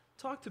just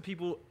talk to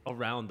people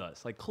around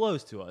us, like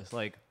close to us,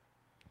 like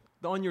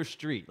on your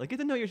street, like get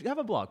to know have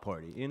a block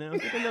party, you know,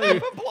 get to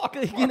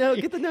know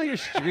get to know your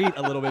street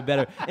a little bit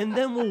better, and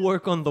then we'll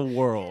work on the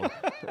world.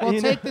 Well,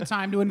 take the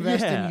time to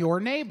invest in your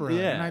neighborhood,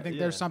 and I think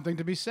yeah. there's something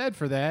to be said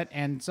for that,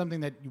 and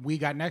something that We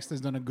Got Next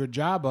has done a good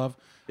job of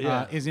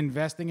is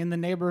investing in the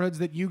neighborhoods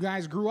that you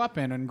guys grew up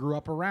in and grew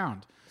up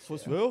around.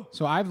 Swissville?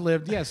 So I've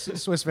lived,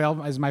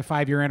 Swissville is my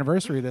 5-year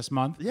anniversary this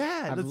month.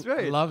 Yeah, that's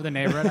right. Love the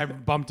neighborhood. I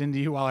bumped into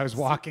you while I was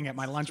walking at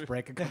my lunch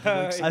break a couple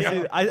of weeks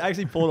ago. I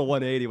actually pulled a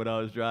 180 when I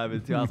was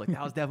driving too. I was like,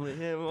 that was definitely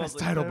him. That's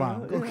Title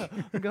Bomb. Yeah,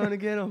 I'm going to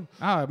get him.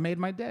 Oh, it made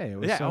my day. It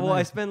was so I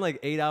nice. spend like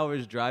 8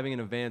 hours driving in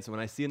a van, so when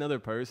I see another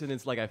person,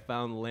 it's like I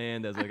found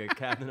land as like a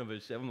captain of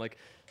a ship. I'm like,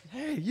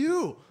 hey,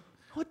 you.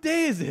 What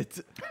day is it?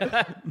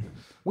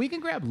 We can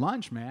grab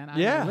lunch, man. I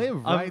Yeah,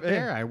 live right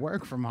there. I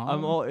work from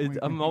home.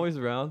 I'm always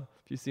around.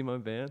 If you see my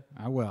van,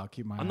 I will. I'll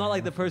keep my I'm eye not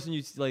like out the for person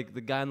you see, like the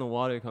guy in the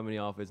water company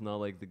office. Not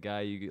like the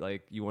guy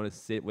you want to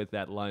sit with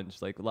at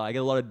lunch. Like I get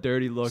a lot of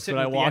dirty looks Sitting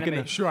when I with the walk in.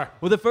 enemy. Sure.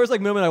 Well, the first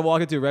moment I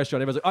walk into a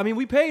restaurant, everyone's like, I mean,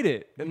 we paid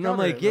it, and I'm covered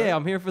like, it, yeah, right?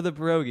 I'm here for the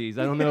pierogies.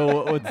 I don't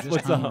know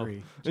what's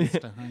hungry. up.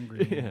 Just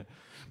hungry. Yeah.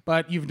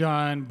 But you've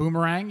done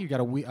Boomerang. You've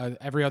got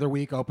every other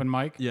week open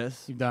mic.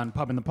 Yes. You've done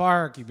Pub in the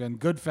Park. You've done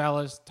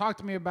Goodfellas. Talk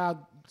to me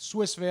about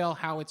Swissvale,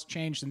 how it's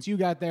changed since you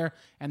got there,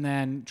 and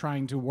then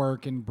trying to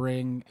work and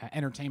bring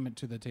entertainment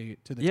to the town.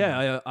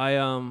 Yeah,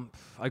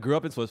 I grew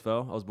up in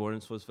Swissvale. I was born in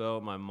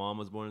Swissvale. My mom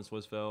was born in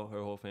Swissvale,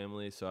 her whole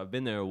family. So I've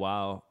been there a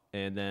while,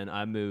 and then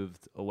I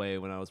moved away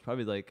when I was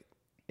probably like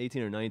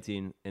 18 or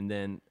 19, and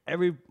then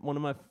every one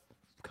of my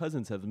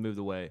cousins have moved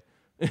away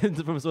from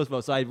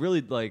Swissvale. So I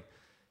really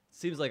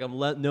seems like I'm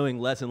knowing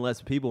less and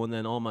less people, and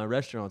then all my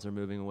restaurants are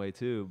moving away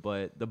too.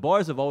 But the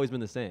bars have always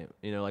been the same.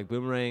 You know, like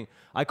Boomerang,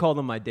 I call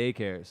them my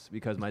daycares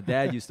because my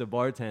dad used to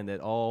bartend at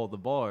all the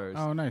bars.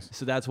 Oh, nice.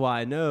 So that's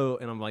why I know,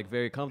 and I'm like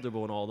very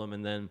comfortable in all of them.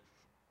 And then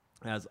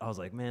as I was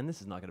like, man,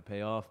 this is not going to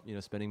pay off, you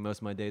know, spending most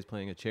of my days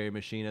playing a cherry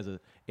machine as a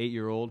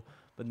 8-year-old.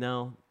 But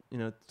now, you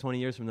know, 20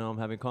 years from now, I'm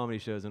having comedy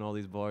shows in all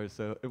these bars.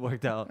 So it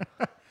worked out.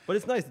 But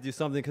it's nice to do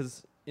something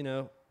because, you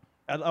know,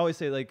 I always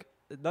say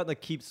not like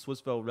keeps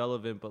Swissvale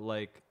relevant, but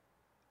like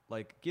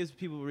gives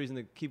people a reason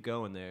to keep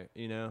going there,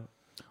 you know?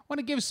 I want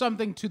to give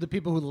something to the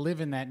people who live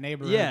in that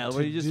neighborhood. Yeah,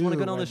 where you just want to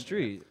go down the when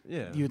street.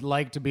 Yeah. You'd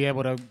like to be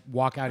able to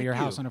walk out of your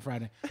house on a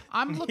Friday.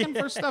 I'm looking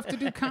for stuff to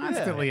do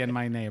constantly in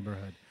my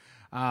neighborhood.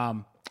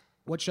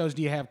 What shows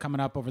do you have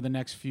coming up over the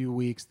next few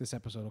weeks? This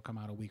episode will come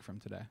out a week from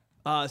today.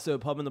 So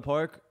Pub in the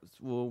Park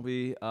will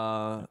be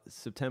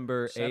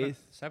September 8th.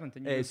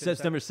 7th.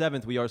 September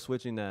 7th, we are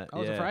switching that. Oh,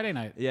 it's a Friday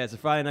night. Yeah, it's a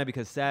Friday night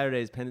because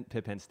Saturday is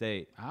Penn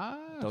State.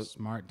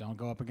 Smart. Don't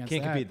go up against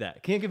Can't that. compete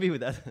that. Can't compete with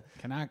that.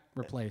 Cannot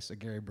replace a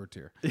Gary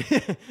Bertier.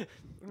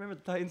 Remember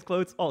the Titans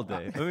quotes all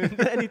day. I mean,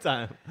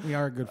 anytime. We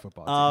are a good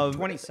football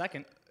team.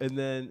 22nd. And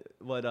then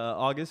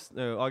August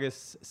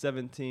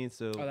 17th.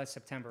 So Oh, that's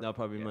September. that'll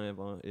probably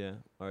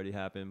already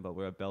happened. But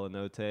we're at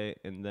Bellanote,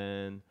 and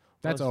then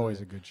That's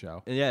always a good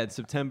show. And yeah, it's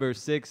September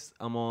 6th.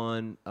 I'm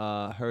on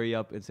Hurry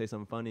Up and Say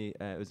Something Funny.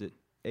 Was it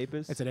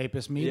Apis? It's at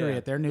Apis Meadery Yeah.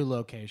 at their new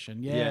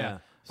location. Yeah.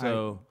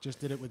 So I just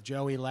did it with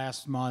Joey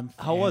last month.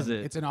 How was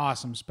it? It's an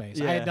awesome space.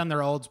 Yeah. I had done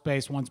their old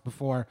space once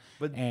before,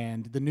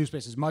 and the new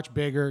space is much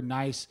bigger,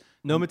 nice.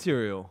 no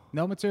material.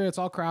 No material. It's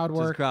all crowd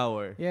work. Just crowd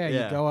work. Yeah,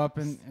 you go up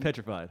and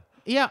petrified.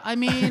 yeah, I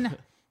mean,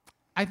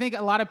 I think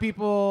a lot of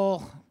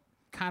people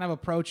kind of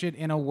approach it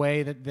in a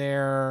way that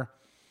they're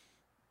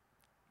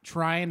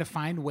trying to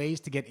find ways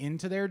to get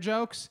into their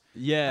jokes.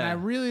 Yeah. And I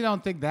really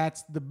don't think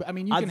that's I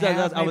mean, you can I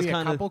have was maybe a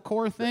kinda couple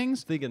core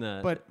things. Thinking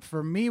that. But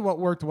for me, what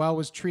worked well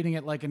was treating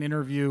it like an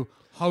interview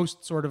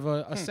host sort of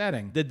a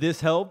setting. Did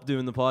this help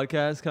doing the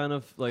podcast kind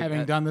of like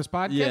Having done this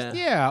podcast? Yeah.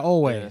 Yeah,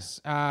 always.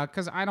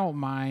 Because I don't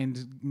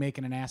mind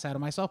making an ass out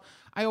of myself.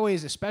 I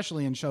always,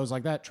 especially in shows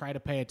like that, try to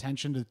pay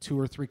attention to 2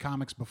 or 3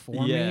 comics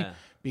before me Yeah.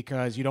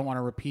 because you don't want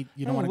to repeat.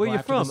 You don't want to where go you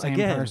after from the same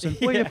again? person.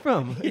 Where you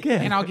from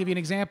again? And I'll give you an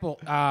example.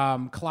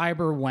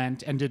 Kleiber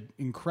went and did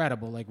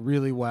incredible, like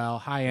really well,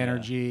 high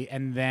energy.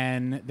 And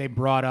then they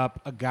brought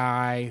up a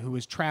guy who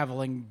was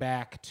traveling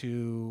back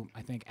to,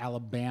 I think,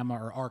 Alabama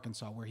or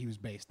Arkansas, where he was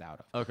based out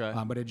of. Okay.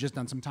 But had just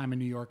done some time in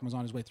New York and was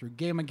on his way through.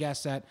 Gave him a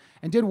guest set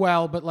and did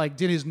well, but like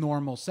did his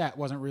normal set.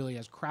 Wasn't really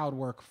as crowd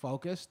work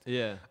focused.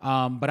 Yeah.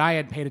 But I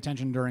had paid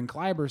attention during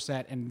Kleiber's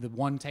set, and the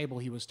one table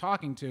he was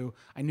talking to,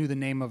 I knew the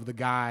name of the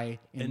guy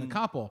in the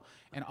couple.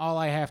 And all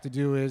I have to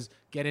do is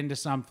get into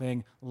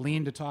something,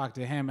 lean to talk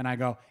to him, and I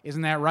go,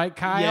 "Isn't that right,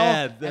 Kyle?"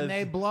 Yeah, and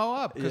they blow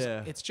up because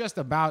Yeah. it's just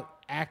about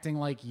acting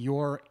like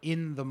you're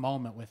in the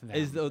moment with them.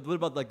 What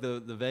about like the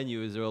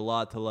venue? Is there a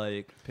lot to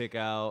like pick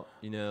out?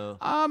 You know.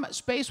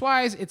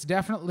 Space-wise, it's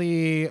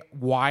definitely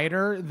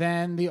wider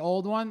than the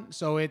old one,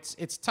 so it's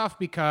tough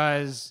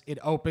because it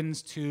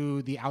opens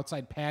to the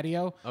outside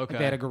patio. Like Okay.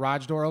 they had a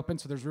garage door open,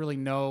 so there's really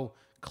no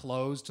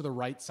closed to the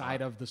right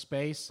side of the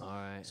space. All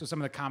right. So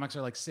some of the comics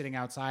are like sitting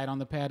outside on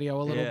the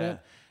patio a little Yeah. bit.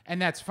 And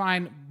that's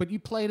fine, but you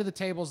play to the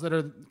tables that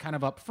are kind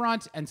of up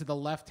front, and to the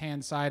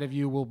left-hand side of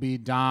you will be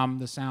Dom,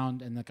 the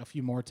sound, and like a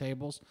few more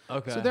tables.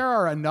 Okay. So there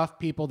are enough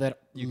people that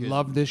could-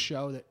 love this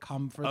show, that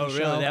come for the Oh, really?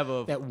 show, They have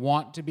a- that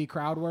want to be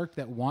crowd worked,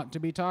 that want to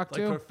be talked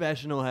Like to.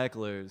 professional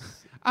hecklers.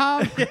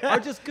 Yeah. Or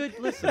just good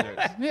listeners.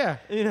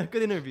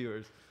 Good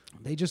interviewers.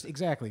 They just,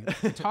 exactly.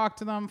 You talk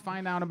to them,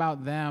 find out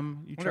about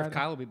them. You I wonder try if to,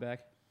 Kyle will be back.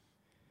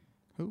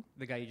 Who?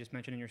 The guy you just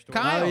mentioned in your story.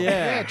 Kyle. Oh,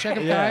 yeah. Check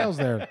if Yeah. Kyle's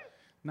there.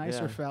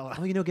 Nicer Yeah. fella.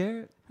 Oh, you know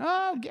Garrett?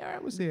 Oh,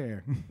 Garrett was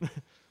there.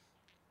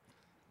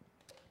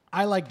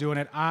 I like doing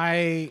it.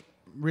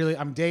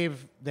 I'm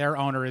Dave, their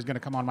owner, is going to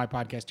come on my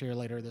podcast here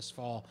later this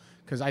fall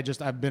because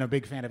I've been a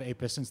big fan of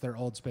Apis since their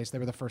old space. They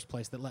were the first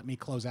place that let me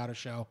close out a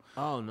show.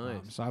 Oh, nice.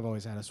 So I've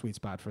always had a sweet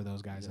spot for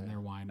those guys and their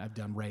wine. I've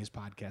done Ray's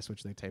podcast,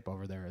 which they tape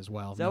over there as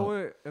well. Is that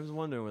where I was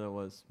wondering where that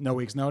was? No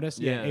Week's Notice?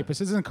 Yeah. Yeah. Apis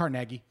is in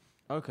Carnegie.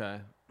 Okay.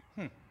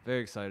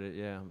 Very excited.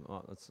 Yeah.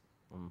 Well,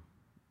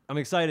 I'm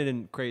excited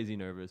and crazy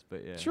nervous,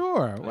 but yeah.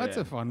 Sure. Well, that's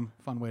yeah. a fun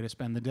way to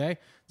spend the day.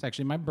 It's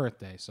actually my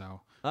birthday,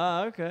 so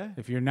Oh, okay.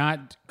 if you're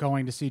not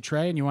going to see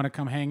Trey and you want to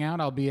come hang out,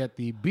 I'll be at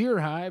the Beer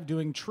Hive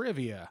doing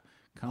trivia.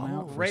 Come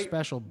out for Great.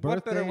 special birthday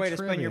What better way to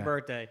trivia. spend your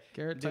birthday?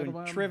 Garrett Doing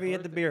Teitelbaum trivia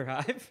at the birthday. Beer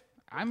Hive.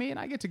 I mean,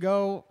 I get to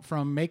go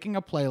from making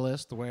a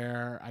playlist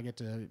where I get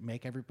to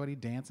make everybody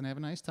dance and have a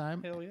nice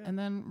time, Hell yeah. and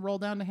then roll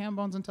down to Ham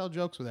Bones and tell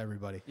jokes with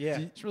everybody. Yeah.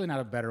 It's really not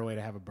a better way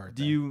to have a birthday.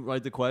 Do you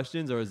write the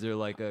questions, or is there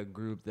like a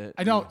group that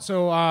I don't.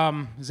 So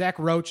Zach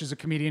Roach is a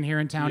comedian here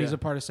in town. He's Yeah. a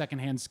part of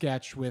Secondhand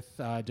Sketch with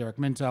Derek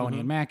Minto and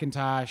Ian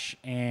McIntosh,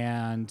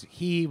 and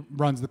he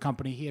runs the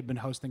company. He had been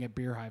hosting at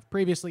Beer Hive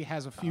previously,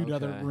 has a few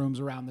other Okay.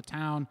 rooms around the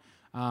town,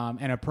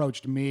 and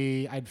approached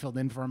me. I'd filled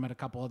in for him at a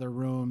couple other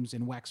rooms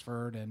in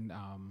Wexford and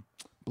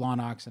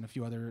Blawnox and a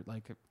few other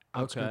like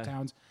outskirt Okay.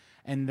 towns.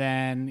 And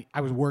then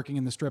I was working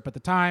in the Strip at the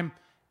time.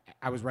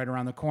 I was right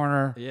around the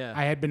corner. Yeah.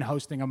 I had been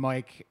hosting a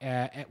mic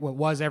at what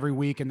was every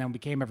week and then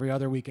became every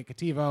other week at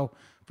Cativo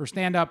for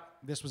stand-up.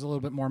 This was a little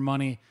bit more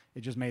money.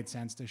 It just made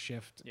sense to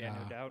shift Yeah,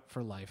 no doubt.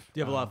 for life. Do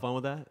you have a lot of fun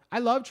with that? I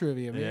love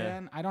trivia, Yeah.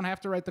 man. I don't have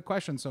to write the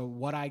questions, so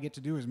what I get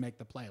to do is make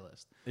the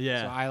playlist.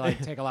 Yeah. So I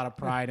like take a lot of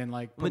pride in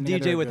like I'm a putting DJ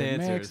together a with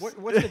good answers. mix.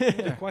 What's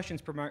the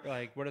questions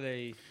like? What are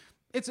they?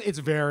 It's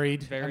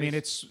varied. I mean, Varies.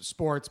 it's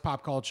sports,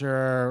 pop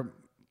culture,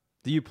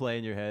 Do you play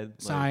in your head?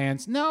 Like,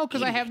 science. No,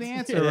 because I have the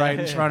answer Yeah. right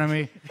in front of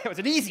me. That was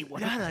an easy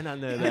one. How did I not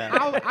know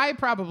that? I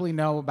probably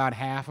know about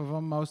half of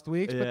them most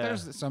weeks, but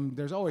Yeah.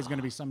 there's always going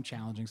to be some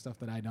challenging stuff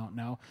that I don't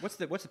know. What's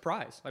the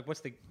prize? Like, what's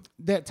the?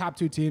 The top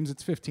two teams,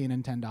 it's $15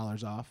 and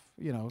 $10 off.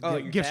 You know, Oh,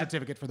 gift your tab?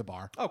 certificate for the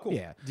bar. Oh, cool.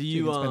 Yeah. Do So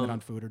you, can spend it um, on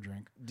food or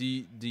drink? Do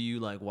you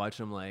like watch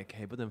them like,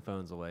 hey, put them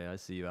phones away. I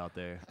see you out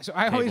there. So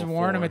I always Table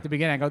warn them 4. at the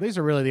beginning. I go, these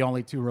are really the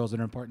only two rules that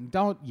are important.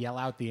 Don't yell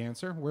out the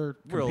answer. We're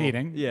We're all-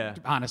 competing. yeah.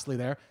 Honestly,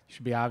 there it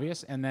should be obvious.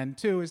 And then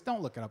two is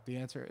don't look up the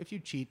answer. If you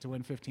cheat to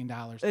win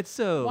 $15, It's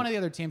so one of the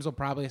other teams will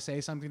probably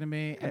say something to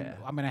me, and Yeah.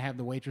 I'm going to have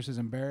the waitresses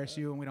embarrass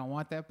you, and we don't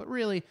want that. But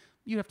really,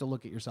 you have to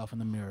look at yourself in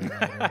the mirror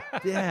later.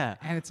 yeah.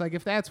 And it's like,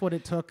 if that's what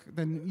it took,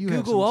 then you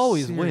have Google some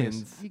always serious-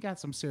 wins. You got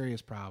some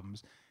serious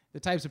problems. The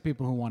types of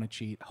people who want to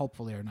cheat,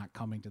 hopefully, are not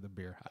coming to the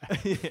Beer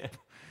Hive. yeah.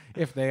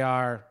 If they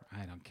are,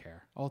 I don't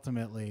care.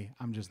 Ultimately,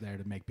 I'm just there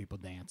to make people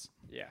dance.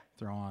 Yeah.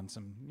 Throw on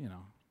some,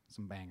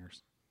 some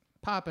bangers.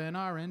 Poppin'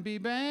 R&B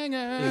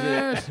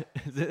bangers.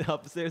 Is it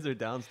upstairs or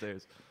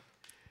downstairs?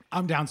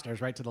 I'm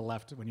downstairs, right to the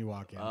left when you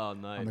walk in. Oh,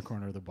 On the nice.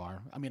 corner of the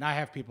bar. I mean, I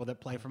have people that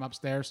play from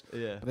upstairs,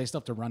 Yeah. but they still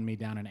have to run me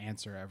down and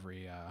answer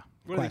every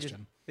What,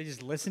 question. They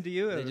just listen to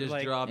you. They or just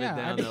like, drop yeah, it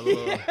down I- that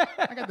little.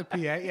 I got the PA.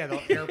 Yeah,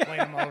 they'll airplane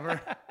them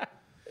over.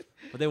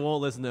 But they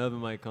won't listen to open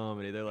mic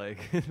comedy. They're like,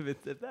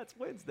 if that's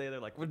Wednesday, they're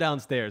like, we're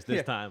downstairs this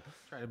Yeah. time.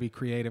 Try to be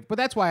creative. But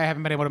that's why I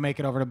haven't been able to make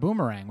it over to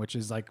Boomerang, which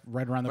is like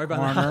right around the Right by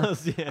the corner.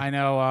 house, yeah. I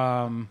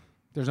know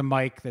there's a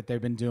mic that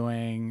they've been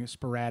doing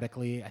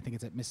sporadically. I think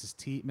it's at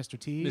Mr.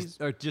 T's.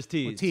 Or just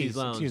Tees. Tees, Tees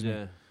Lounge. excuse me.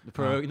 Yeah. The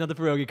pierogi, not the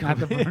pierogi Not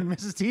the company.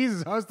 Mrs. T's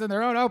is hosting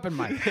their own open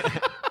mic.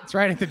 It's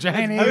right at the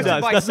Chinese. Blue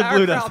Dust. by That's the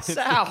Blue Sauerkraut Dust.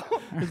 Sal.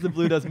 It's the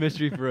Blue Dust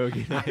Mystery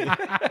Pierogi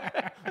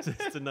night.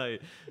 Just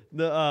tonight.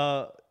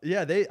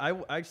 I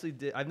actually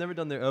did. I've never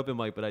done their open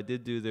mic, but I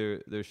did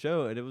do their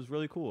show, and it was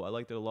really cool. I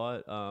liked it a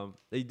lot.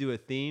 They do a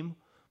theme.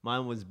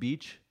 Mine was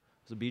beach.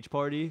 It was a beach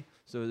party,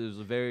 so it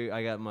was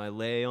I got my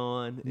lei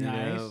on. You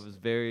Nice. know, it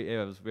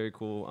was very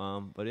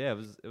cool. But yeah,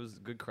 it was a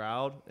good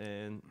crowd,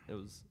 and it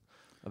was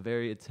a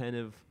very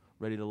attentive,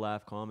 ready to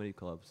laugh comedy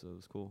club. So it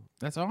was cool.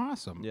 That's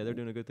awesome. Yeah, they're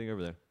doing a good thing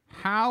over there.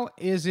 How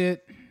is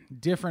it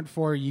different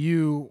for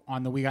you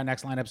on the We Got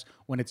Next lineups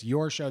when it's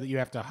your show that you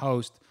have to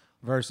host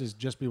versus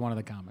just be one of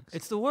the comics?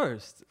 It's the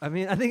worst. I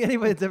mean, I think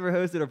anybody that's ever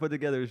hosted or put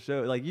together a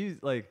show,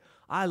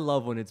 I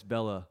love when it's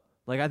Bella.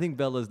 Like, I think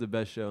Bella's the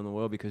best show in the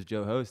world because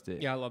Joe hosts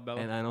it. Yeah, I love Bella.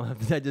 And I don't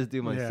have to, I just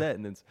do my Yeah.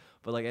 set.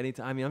 But like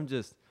anytime, I mean,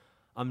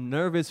 I'm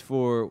nervous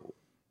for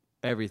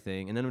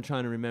everything, and then I'm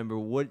trying to remember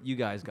what you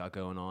guys got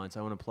going on. So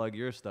I want to plug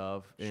your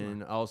stuff,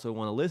 and I also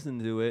want to listen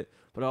to it.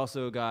 But I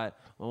also got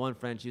my one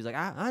friend. She was like,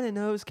 I didn't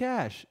know it was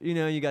cash. You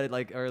know, you got it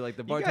like, or like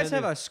the bartender. You guys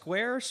have a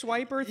Square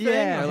swiper thing?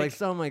 Yeah, or like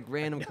some like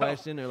random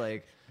question, or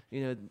like,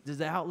 you know, does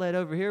the outlet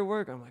over here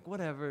work? I'm like,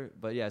 whatever.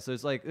 But yeah, so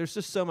it's like there's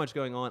just so much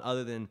going on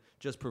other than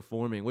just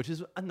performing, which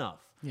is enough.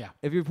 Yeah.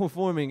 If you're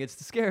performing,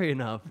 it's scary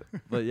enough.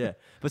 But yeah,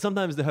 but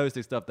sometimes the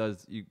hosting stuff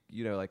does you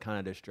know like kind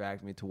of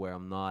distract me to where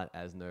I'm not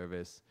as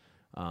nervous,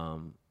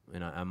 and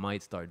I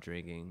might start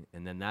drinking,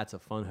 and then that's a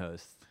fun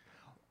host.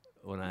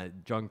 When I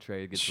drunk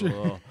Trey gets a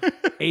little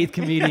eighth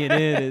comedian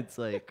in, it's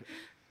like,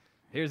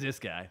 here's this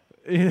guy.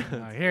 You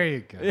know? Here you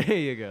go. There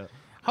you go.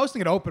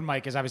 Hosting an open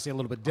mic is obviously a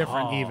little bit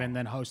different even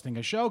than hosting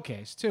a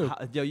showcase too.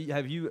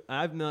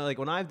 I've known, like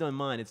when I've done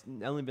mine, it's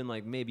only been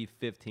like maybe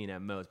 15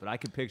 at most, but I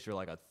could picture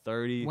like a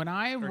 30. When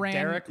I ran,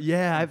 Derek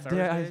yeah,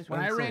 when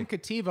I ran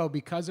Cativo,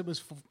 because it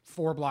was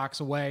 4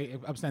 blocks away,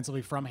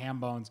 ostensibly from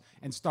Hambones,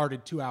 and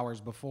started 2 hours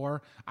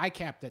before, I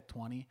capped at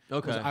 20.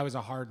 Okay. I was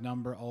a hard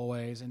number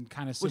always, and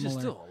kind of which similar.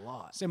 is still a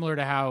lot. Similar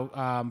to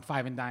how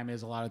Five and Dime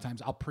is a lot of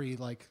times. I'll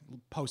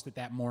post it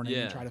that morning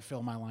and try to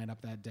fill my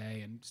lineup that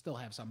day, and still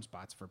have some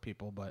spots for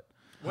people, but.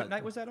 What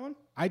night was that on?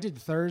 I did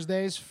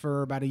Thursdays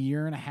for about a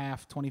year and a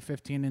half,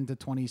 2015 into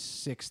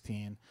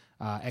 2016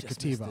 at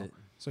Cativo.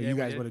 So you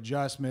guys would have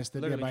just missed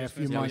it by a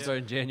few months. We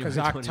started in January.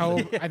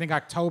 Because I think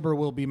October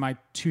will be my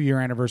 2-year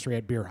anniversary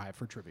at Beer Hive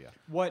for trivia.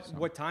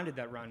 What time did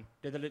that run?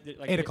 Did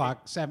like 8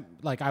 o'clock. 7,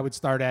 like I would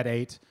start at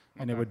 8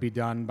 and it would be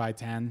done by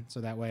 10.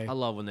 So that way. I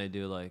love when they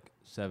do like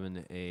 7 to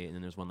 8, and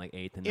then there's one like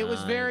 8 to 9. It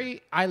was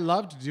I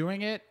loved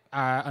doing it.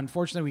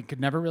 Unfortunately, we could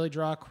never really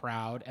draw a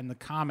crowd, and the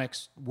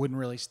comics wouldn't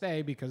really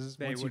stay because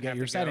once you get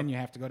your set in, you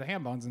have to go to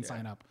Hambones and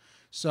sign up.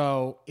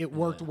 So it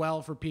worked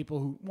well for people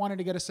who wanted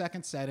to get a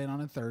second set in on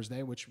a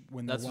Thursday, which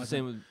when that's there the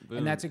same wasn't. with Boom.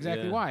 And that's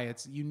exactly why.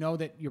 It's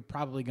that you're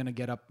probably going to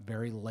get up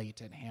very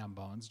late at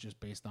Hambones just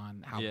based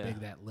on how big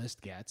that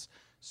list gets.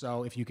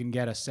 So if you can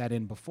get a set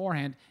in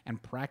beforehand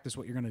and practice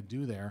what you're going to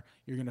do there,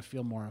 you're going to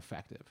feel more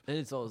effective. And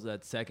it's always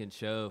that second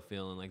show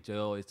feeling. Like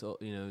Joe always told,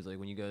 it's like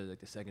when you go to like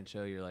the second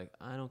show, you're like,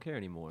 I don't care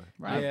anymore.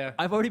 Right. Yeah.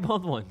 I've already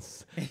bombed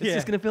once. It's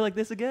just going to feel like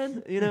this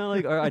again.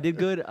 Like, or I did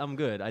good, I'm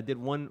good. I did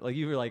one, like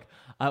you were like,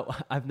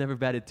 I've never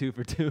batted 2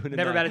 for 2.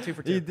 Never batted 2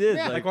 for 2. You did.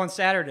 Yeah. Like on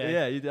Saturday.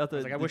 Yeah. I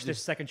was like, I wish this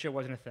second show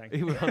wasn't a thing.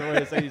 He went on the way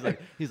to say,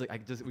 he's like, I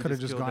just could have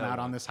just gone out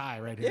on this high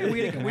right here.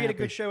 Yeah, we had a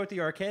good show at the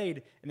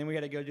arcade, and then we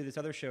had to go do this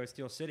other show at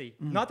Steel City.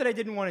 Not that I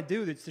didn't want to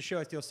do the show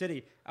at Steel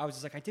City. I was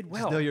just like, I did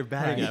well. Just know you're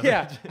batting average.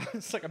 Yeah.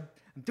 It's like I'm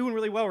doing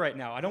really well right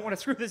now. I don't want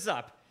to screw this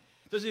up.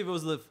 Especially if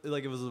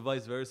it was the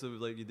vice versa,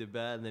 like you did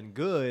bad and then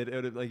good.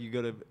 It would like you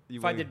go to.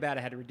 If I did bad,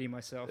 I had to redeem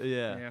myself.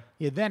 Yeah.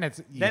 Then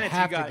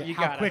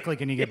how quickly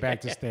can you get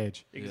back to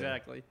stage?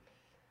 Exactly.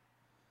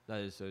 Yeah.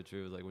 That is so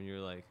true. Like when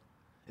you're like,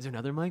 is there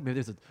another mic? Maybe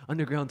there's an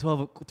underground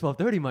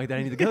 1230 mic that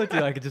I need to go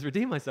to. I could just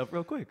redeem myself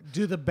real quick.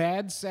 Do the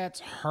bad sets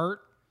hurt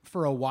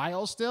for a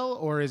while still,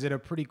 or is it a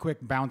pretty quick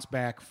bounce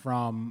back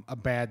from a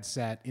bad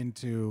set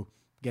into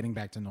getting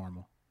back to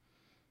normal?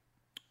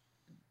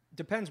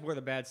 Depends where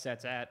the bad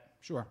set's at.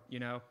 Sure.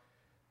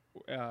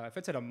 If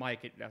it's at a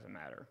mic, it doesn't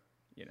matter.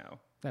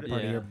 That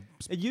part of your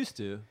It used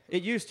to.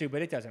 It used to,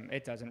 but it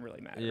doesn't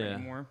really matter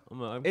anymore.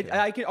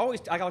 Okay.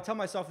 I'll tell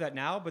myself that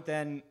now, but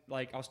then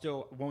like I'll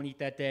still won't eat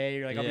that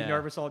day, or like I'll be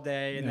nervous all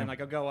day, and then like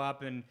I'll go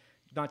up and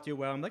not do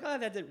well. I'm like,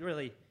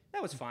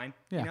 that was fine.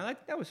 Yeah.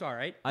 That was all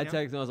right. I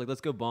texted him. I was like,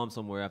 let's go bomb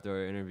somewhere after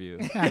our interview.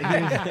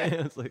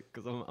 It's like,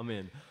 because I'm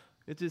in.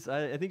 It's just,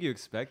 I think you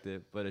expect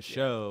it, but a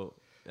show.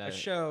 I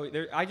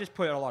just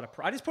put a lot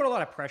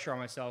of pressure on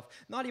myself.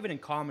 Not even in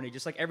comedy,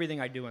 just like everything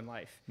I do in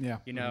life. Yeah.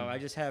 I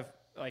just have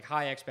like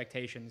high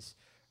expectations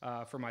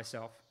for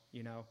myself.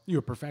 You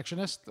a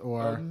perfectionist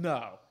or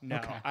no?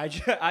 Okay.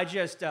 I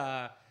just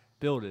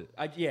build it.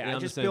 I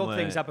just build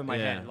things up in my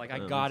head. Like I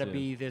gotta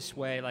be this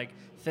way. Like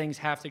things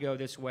have to go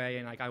this way,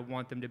 and like I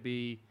want them to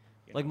be.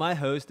 Like my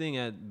hosting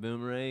at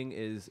Boomerang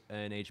is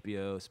an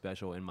HBO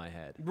special in my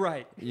head.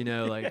 Right.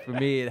 Like for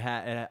me,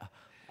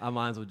 our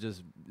minds would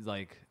just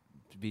like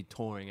be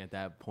touring at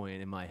that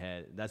point in my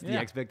head. That's the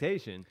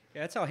expectation.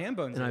 Yeah, that's how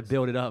Hambones And is. I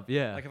build it up,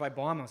 yeah. Like if I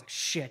bomb, I was like,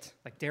 shit.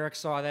 Like Derek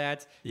saw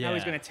that. Yeah. Now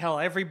he's going to tell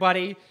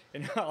everybody.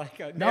 And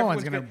no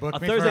one's going to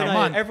book me Thursday for a night,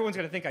 month. Everyone's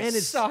going to think I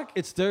suck.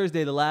 It's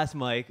Thursday, the last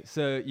mic,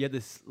 so you have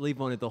to sleep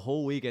on it the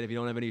whole weekend if you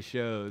don't have any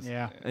shows.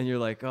 Yeah. And you're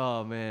like,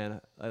 oh,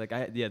 man.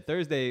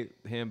 Thursday,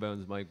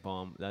 Hambones mic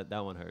bomb, that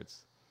one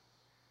hurts.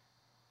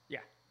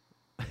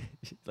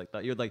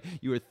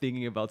 You were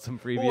thinking about some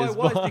previous.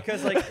 Well, it was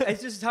because like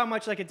it's just how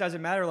much like it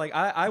doesn't matter. Like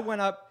I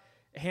went up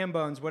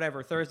Hambones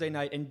Thursday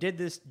night and did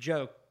this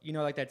joke.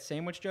 Like that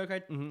sandwich joke.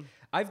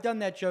 I've done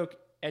that joke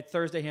at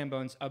Thursday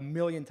Hambones a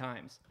million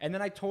times, and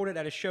then I told it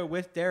at a show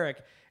with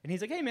Derek, and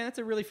he's like, "Hey man, that's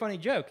a really funny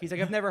joke." He's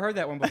like, "I've never heard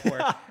that one before."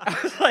 I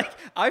was like,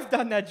 "I've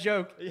done that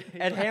joke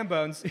at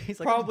Hambones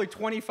probably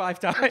 25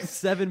 times."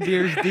 7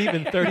 beers deep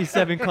and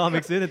 37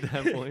 comics in at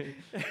that point.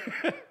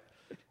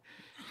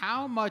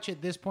 How much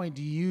at this point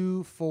do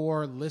you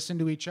listen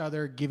to each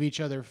other, give each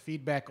other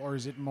feedback, or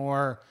is it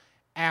more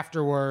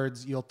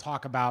afterwards you'll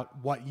talk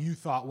about what you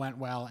thought went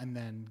well and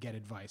then get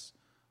advice?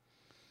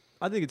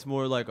 I think it's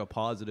more like a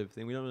positive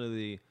thing. We don't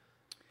really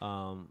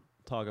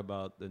talk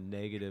about the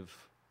negative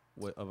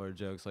of our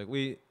jokes. Like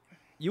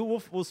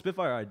we'll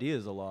spitfire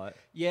ideas a lot.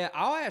 Yeah,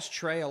 I'll ask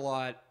Trey a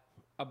lot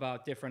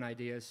about different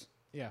ideas.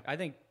 Yeah. I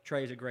think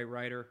Trey's a great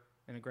writer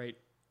and a great,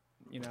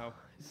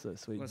 So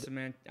sweet. listen,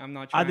 man, I'm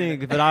not trying I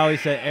think, but I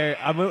always say, Eric,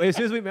 I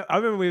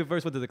remember we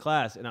first went to the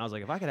class, and I was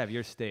like, if I could have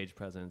your stage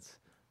presence,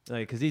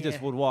 like, because he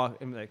just would walk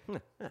and be like,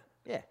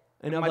 yeah,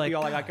 and I'm might like, be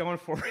all I got going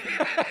for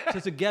it. so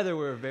together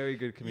we're a very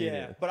good comedian.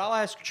 Yeah, but I'll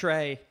ask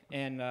Trey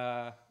and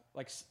I'll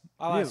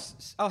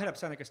hit up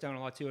Seneca Stone a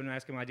lot too and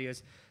ask him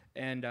ideas,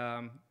 and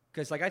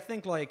because I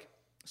think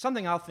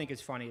something I'll think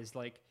is funny is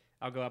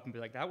I'll go up and be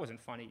like, that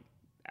wasn't funny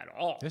at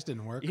all. This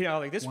didn't work. There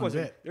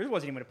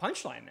wasn't even a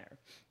punchline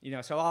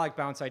there. So I'll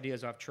bounce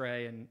ideas off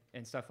Trey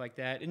and stuff like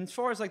that. And as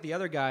far as the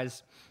other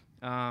guys,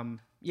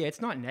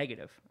 it's not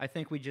negative. I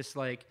think we just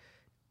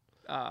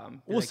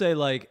we'll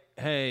say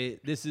hey,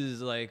 this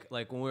is like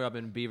when we're up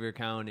in Beaver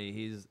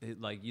County,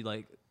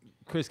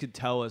 Chris could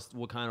tell us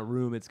what kind of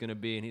room it's gonna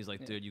be, and he's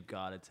like, dude, you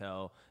gotta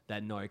tell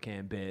that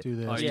Narcan bit. Do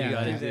this. Or Do you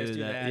gotta this, do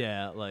do that. that.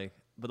 Yeah,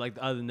 but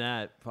other than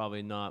that,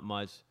 probably not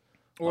much.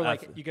 Or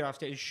you get off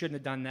stage, you shouldn't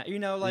have done that.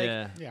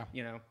 Yeah.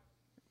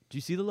 Do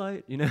you see the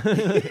light? Yeah.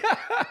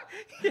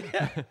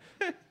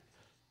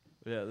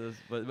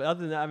 But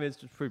other than that, I mean, it's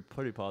just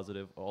pretty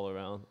positive all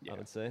around. Yeah. I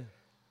would say.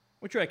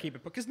 We try to keep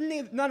it because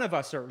none of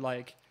us are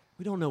we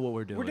don't know what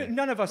we're doing.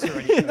 None of us are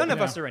any. None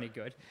of us are any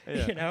good.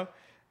 Yeah.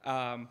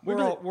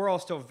 We're all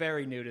still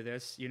very new to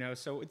this.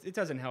 So it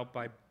doesn't help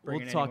by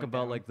bringing. We'll talk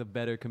about down. the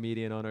better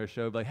comedian on our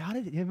show. Like, how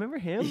did you remember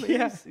him?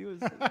 Yeah. He was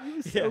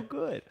so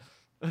good.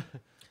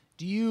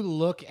 Do you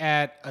look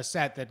at a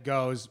set that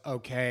goes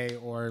okay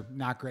or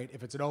not great?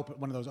 If it's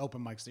one of those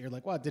open mics that you're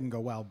like, well, it didn't go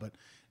well, but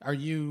are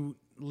you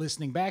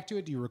listening back to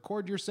it? Do you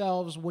record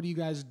yourselves? What do you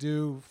guys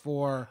do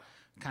for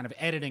kind of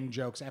editing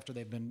jokes after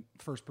they've been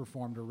first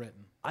performed or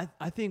written?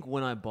 I think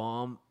when I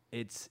bomb,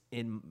 it's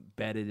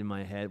embedded in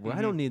my head where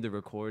I don't need to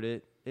record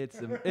it. It's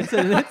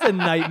a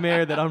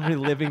nightmare that I'm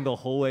reliving the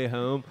whole way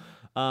home.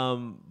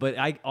 But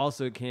I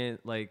also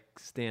can't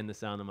stand the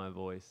sound of my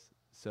voice.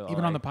 So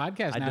even on the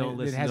podcast now,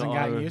 it hasn't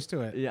gotten used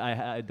to it. Yeah,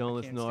 I don't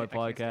listen to our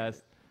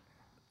podcast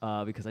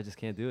because I just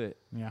can't do it.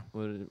 Yeah.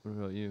 What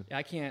about you?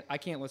 Yeah, I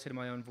can't listen to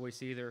my own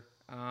voice either.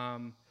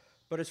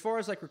 But as far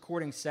as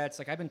recording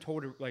sets, I've been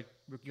told you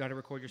got to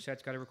record your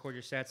sets,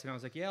 and I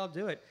was like, yeah, I'll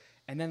do it.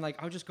 And then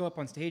I'll just go up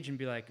on stage and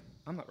be like,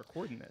 I'm not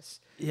recording this.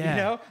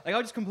 Yeah.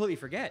 I'll just completely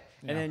forget.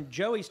 Yeah. And then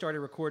Joey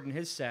started recording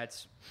his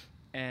sets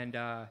and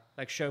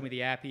showed me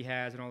the app he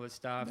has and all this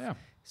stuff. Yeah.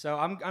 So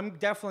I'm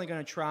definitely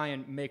going to try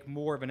and make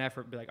more of an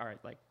effort and be like, all right,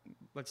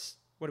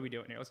 what are we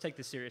doing here? Let's take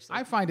this seriously.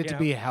 I find it to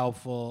be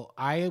helpful.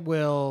 I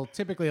will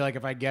typically,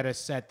 if I get a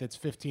set that's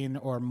 15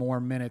 or more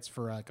minutes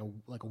for a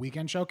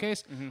weekend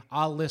showcase,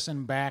 I'll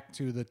listen back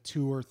to the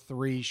 2 or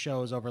 3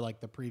 shows over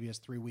the previous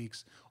 3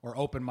 weeks or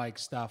open mic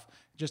stuff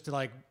just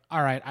to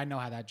all right, I know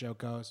how that joke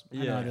goes. I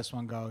know how this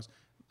one goes.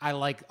 I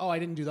I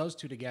didn't do those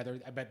 2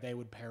 together. I bet they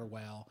would pair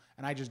well.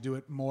 And I just do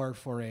it more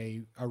for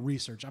a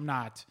research. I'm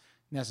not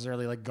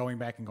necessarily going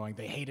back and going,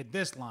 they hated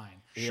this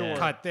line. Sure.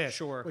 Cut this.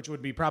 Sure. Which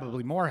would be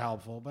probably more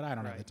helpful, but I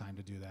don't have the time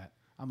to do that.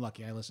 I'm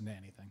lucky I listen to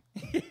anything.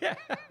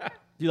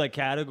 Do you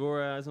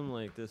categorize them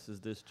this is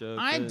this joke?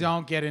 I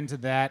don't get into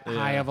that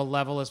high of a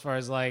level as far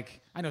as I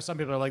know some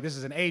people are this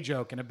is an A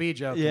joke and a B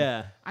joke.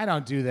 Yeah. I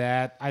don't do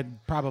that. I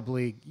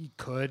probably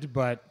could,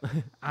 but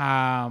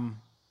I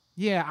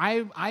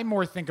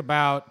more think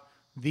about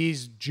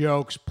these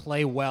jokes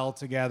play well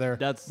together.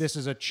 This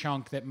is a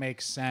chunk that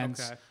makes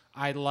sense. Okay.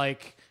 I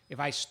if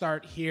I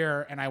start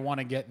here and I want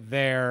to get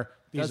there,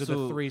 these are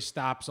the 3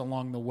 stops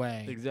along the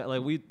way. Exactly.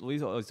 We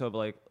always talk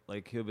about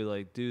he'll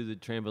be do the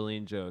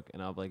trampoline joke,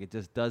 and I'll be it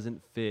just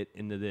doesn't fit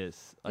into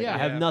this. I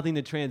have nothing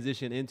to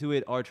transition into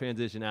it or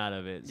transition out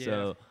of it,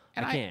 so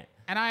I can't.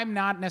 And I'm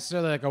not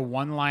necessarily a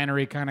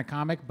one-linery kind of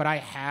comic, but I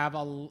have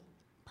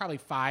probably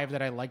 5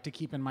 that I like to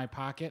keep in my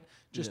pocket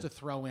just to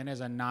throw in as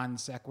a non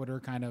sequitur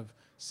kind of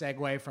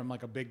segue from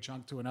a big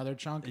chunk to another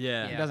chunk.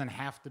 Yeah. It doesn't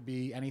have to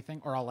be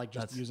anything, or I'll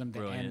just use them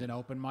to end an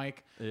open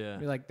mic. Yeah.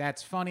 Be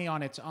that's funny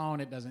on its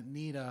own. It doesn't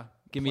need a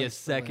Give me a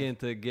second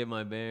to get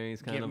my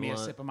bearings Give me a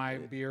sip of my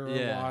beer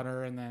or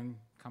water and then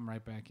come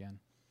right back in.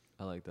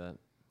 I like that.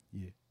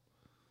 Yeah.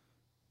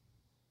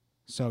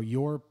 So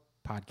your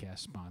podcast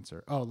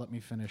sponsor. Oh, let me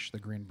finish the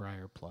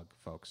Greenbrier plug,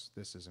 folks.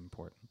 This is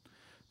important.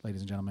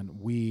 Ladies and gentlemen,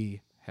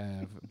 we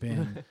have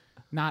been,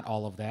 not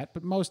all of that,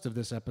 but most of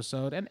this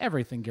episode and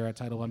everything Garrett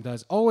Teitelbaum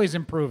does, always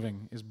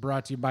improving, is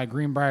brought to you by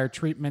Greenbrier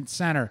Treatment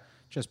Center.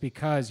 Just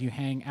because you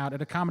hang out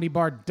at a comedy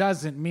bar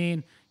doesn't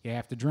mean you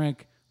have to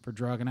drink. For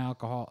drug and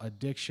alcohol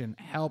addiction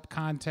help,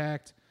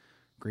 contact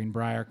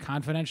Greenbrier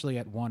confidentially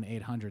at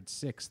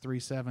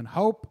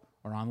 1-800-637-HOPE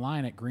or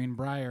online at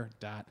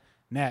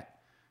greenbrier.net.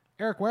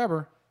 Eric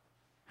Weber,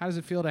 how does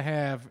it feel to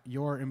have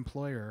your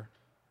employer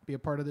be a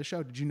part of the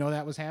show? Did you know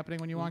that was happening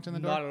when you walked in the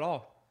door? Not at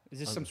all. Is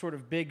this some sort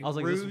of big I was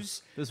like,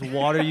 ruse? this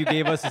water you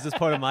gave us, is this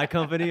part of my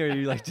company, or are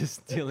you like just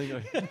stealing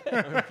our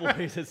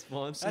employees as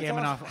sponsors? That's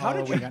Scamming awesome. off How all did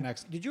what you- we got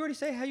next. Did you already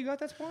say how you got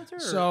that sponsor? Or?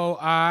 So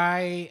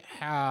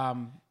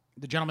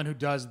the gentleman who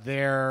does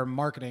their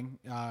marketing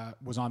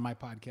was on my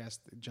podcast.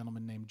 A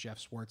gentleman named Jeff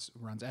Swartz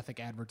who runs Ethic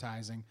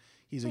Advertising.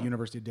 He's a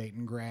University of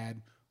Dayton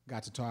grad.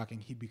 Got to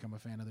talking. He'd become a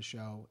fan of the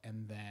show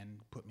and then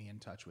put me in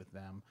touch with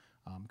them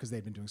because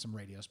they'd been doing some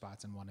radio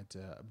spots and wanted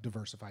to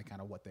diversify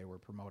kind of what they were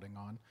promoting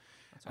on.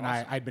 That's and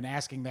awesome. I'd been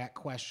asking that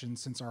question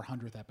since our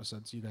 100th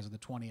episode. So you guys are the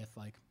 20th,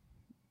 like,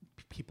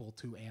 people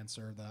to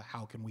answer the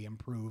how can we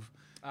improve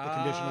the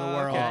condition of the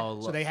world. okay.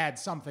 Oh, So they had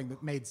something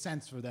that made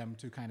sense for them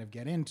to kind of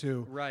get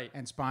into Right.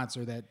 and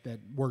sponsor that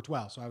worked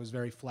well. So I was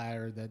very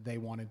flattered that they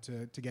wanted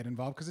to get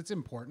involved because it's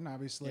important,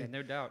 obviously. Yeah,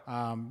 no doubt.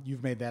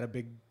 You've made that a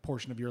big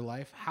portion of your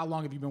life. How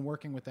long have you been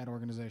working with that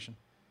organization?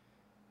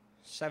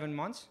 7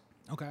 months.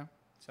 Okay.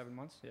 7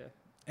 months. Yeah.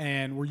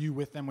 And were you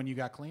with them when you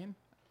got clean?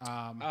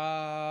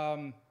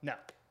 No.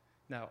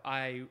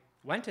 I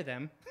went to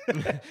them.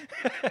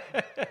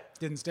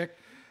 Didn't stick?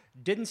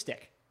 Didn't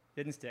stick.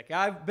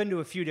 I've been to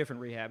a few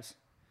different rehabs.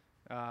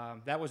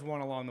 That was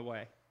one along the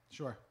way,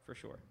 Sure. for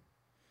sure.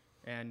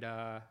 And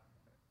I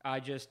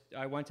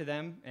went to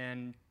them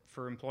and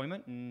for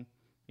employment, and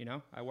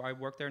I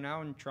work there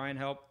now and try and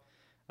help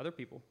other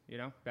people,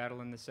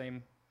 battling the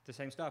same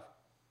stuff.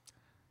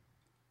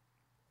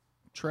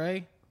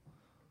 Trey,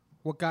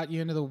 what got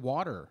you into the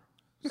water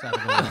side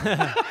of the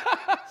world?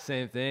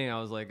 Same thing. I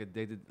was like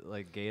addicted to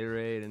like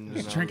Gatorade and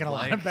Just I drinking a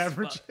was lot like, of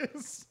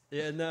beverages.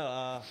 Yeah,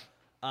 no.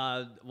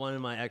 One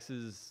of my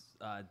ex's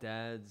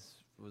dads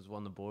was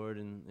on the board,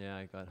 and yeah,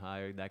 I got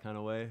hired that kind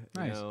of way.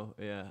 Nice.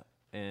 Yeah.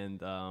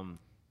 And I've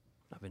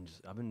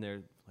been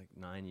there like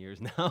 9 years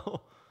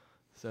now.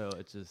 So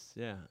it's just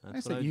Nice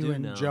that's what that I you do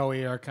and now.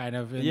 Joey are kind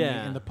of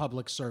in the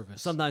public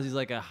service. Sometimes he's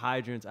like a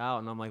hydrant's out,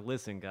 and I'm like,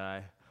 listen,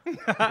 guy,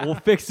 we'll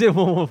fix it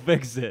when we'll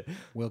fix it.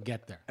 We'll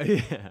get there.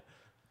 Yeah.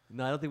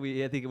 No, I don't think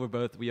I think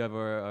we have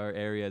our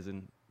areas,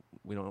 and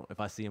we don't. If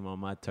I see him on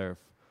my turf,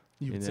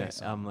 You would say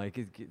so. I'm like,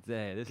 hey,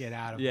 this, Get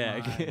out of my my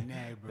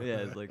neighborhood. Yeah,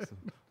 it's like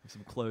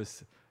some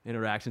close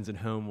interactions in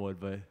Homewood,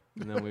 but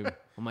I'm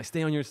like,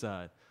 stay on your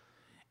side.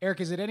 Eric,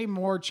 is it any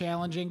more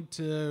challenging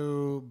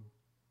to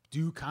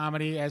do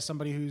comedy as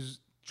somebody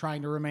who's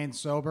trying to remain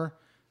sober?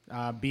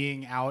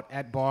 Being out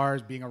at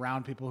bars, being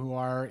around people who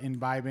are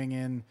imbibing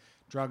in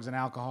drugs and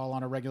alcohol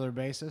on a regular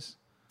basis?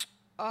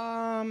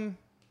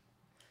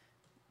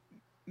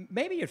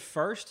 Maybe at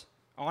first,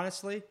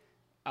 honestly,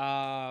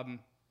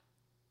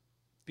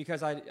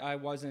 because I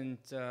wasn't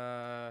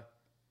I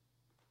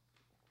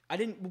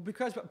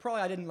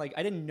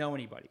didn't know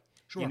anybody,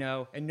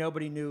 Sure. and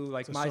nobody knew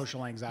like It's a my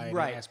social anxiety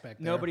right. aspect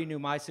there. Nobody knew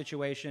my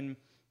situation.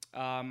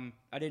 I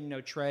didn't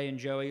know Trey and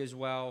Joey as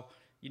well,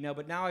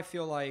 but now I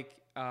feel like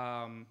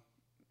even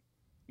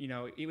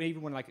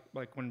when like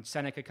when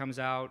Seneca comes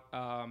out,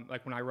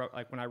 like when I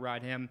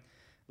ride him,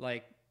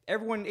 like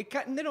everyone they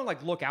don't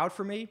like look out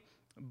for me,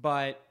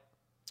 but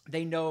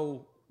they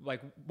know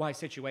like my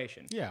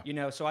situation.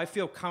 Yeah. So I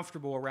feel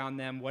comfortable around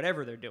them,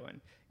 whatever they're doing,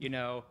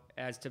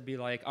 as to be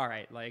like, all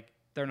right, like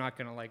they're not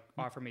gonna like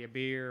offer me a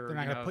beer. They're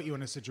not going to put you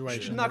in a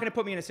situation. They're not gonna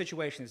put me in a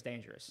situation that's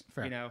dangerous.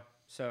 Fair.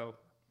 So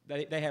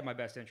they have my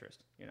best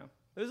interest.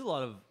 There's a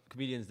lot of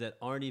comedians that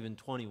aren't even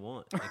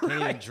 21. They can't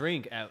even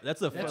drink.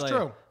 That's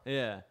true.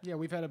 Yeah. Yeah,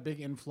 we've had a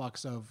big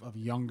influx of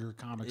younger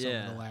comics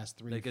over the last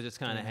three. They could just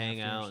kind of 3.5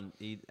 hang out years. and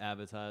eat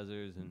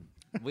appetizers, and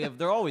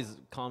they're always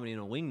comedy in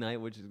a wing night,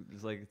 which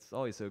is like it's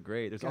always so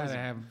great. There's Gotta always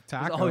have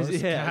there's tacos.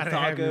 always, gotta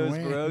have your tacos,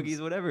 wings.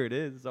 pierogies, whatever it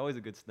is. It's always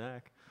a good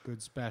snack. Good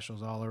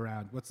specials all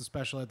around. What's the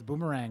special at the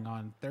Boomerang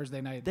on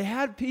Thursday night? They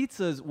had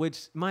pizzas,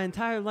 which my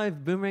entire life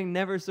Boomerang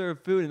never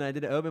served food, and I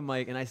did an open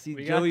mic, and I see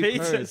We got Joey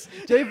pizzas.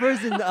 Joey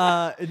Purse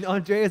and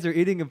Andreas are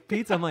eating a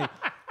pizza. I'm like,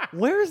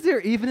 where is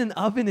there even an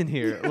oven in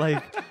here?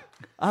 Like,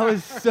 I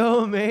was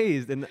so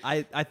amazed, and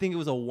I think it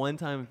was a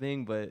one-time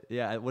thing, but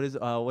yeah,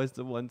 what's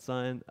the one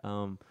sign?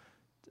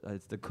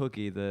 It's the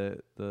cookie,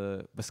 the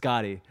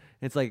biscotti.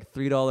 It's like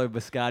 $3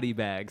 biscotti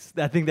bags.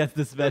 I think that's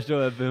the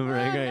special at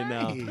Boomerang right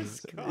now.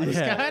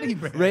 Biscotti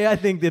bread. Ray, I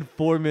think, did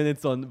 4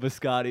 minutes on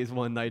biscottis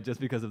one night just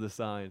because of the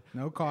sign.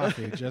 No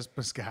coffee, just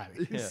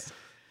biscottis. Yeah.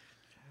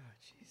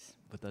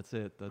 But that's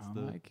it. That's I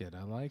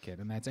like it.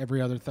 And that's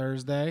every other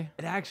Thursday.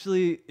 It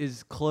actually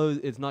is closed.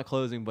 It's not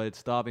closing, but it's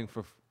stopping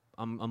for.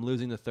 I'm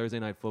losing the Thursday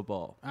night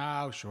football.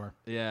 Oh, sure.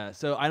 Yeah.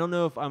 So I don't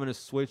know if I'm gonna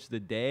switch the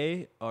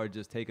day or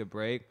just take a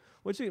break,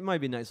 which it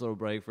might be a nice little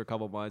break for a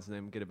couple of months and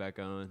then get it back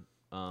on.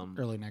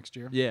 Early next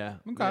year. Yeah.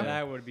 Okay. Yeah.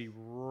 That would be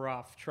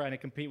rough trying to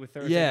compete with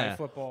Thursday night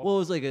football. Well, it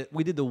was like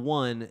we did the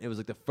one. It was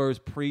like the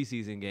first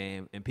preseason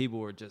game, and people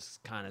were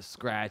just kind of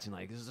scratching,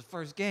 like, "This is the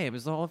first game.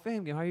 It's the Hall of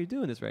Fame game. How are you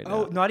doing this right now?"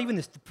 Oh, not even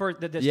this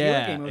first. The Steelers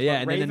yeah, game. It was yeah. what,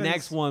 And Ravens, then the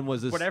next one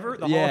was this, whatever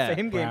the yeah. Hall of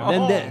Fame game. Browns.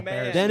 Oh Then,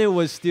 man. then it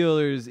was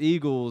Steelers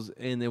Eagles,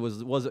 and it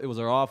was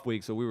our off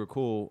week, so we were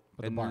cool.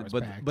 But the And- bar was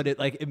but packed. but it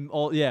like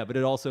but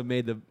it also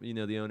made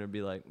the owner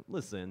be like,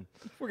 listen,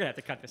 We're gonna have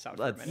to cut this out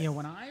for a Let's- minute. Yeah,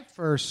 when I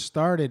first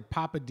started,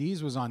 Papa D's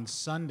Braves was on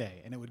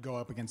Sunday, and it would go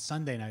up against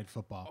Sunday Night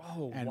Football.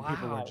 Oh, and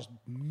people were wow. just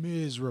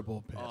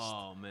miserable pissed.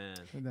 Oh man.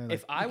 And they're like,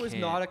 If I was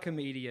can't. not a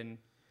comedian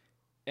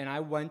and I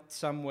went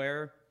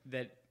somewhere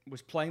that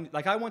was playing,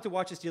 like I went to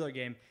watch a Steeler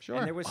game, Sure.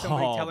 and there was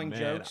somebody Oh, telling man,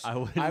 jokes, I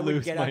would would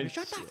lose get up my and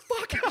shut the shit.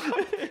 fuck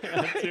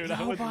up. Dude,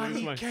 I would nobody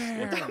lose my cares.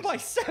 We're down by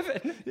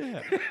 7.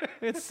 Yeah.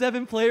 We had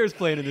 7 players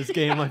playing in this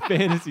game, my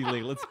fantasy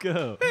league. Let's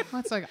go.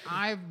 It's like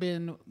I've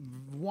been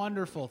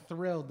wonderful,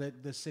 thrilled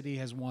that the city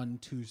has won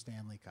 2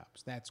 Stanley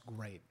Cups. That's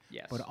great.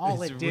 Yes. But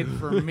all It's it did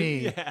for me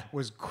Yeah.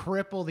 was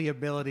cripple the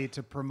ability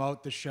to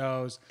promote the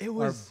shows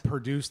or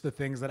produce the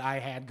things that I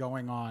had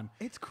going on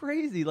It's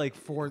crazy. Like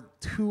for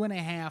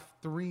 2.5,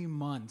 3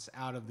 months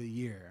out of the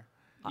year.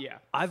 Yeah.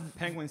 I've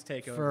Penguins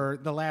take over. For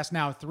the last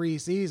now 3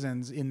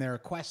 seasons in their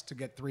quest to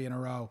get 3 in a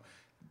row,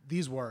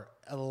 these were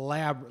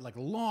elaborate, like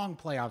long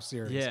playoff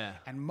series. Yeah.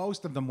 And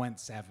most of them went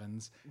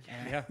 7s.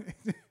 Yeah.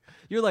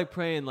 you're like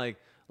praying like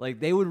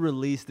they would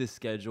release this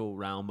schedule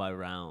round by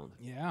round.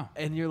 Yeah.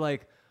 And you're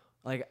like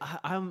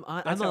I'm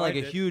not how like I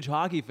a did. huge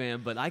hockey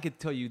fan, but I could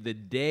tell you the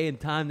day and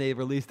time they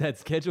release that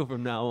schedule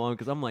from now on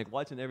because I'm like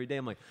watching every day.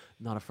 I'm like,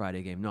 not a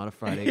Friday game, not a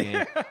Friday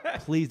game.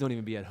 Please don't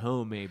even be at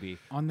home, maybe.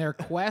 On their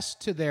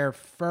quest to their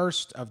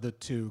first of the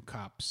 2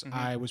 cups,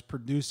 I was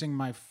producing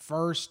my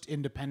first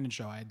independent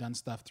show. I had done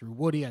stuff through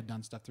Woody, I'd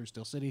done stuff through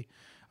Still City,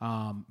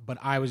 but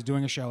I was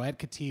doing a show at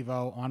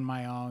Cativo on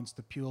my own.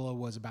 Stapula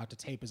was about to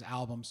tape his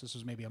album, so this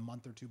was maybe a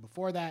month or 2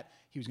 before that.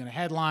 He was going to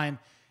headline,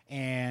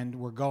 and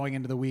we're going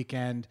into the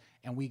weekend,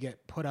 and we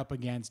get put up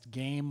against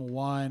Game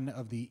 1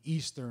 of the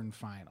Eastern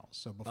Finals.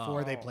 So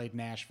before they played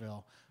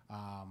Nashville,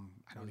 I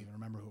don't even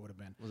remember who it would have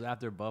been. Was it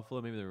after Buffalo,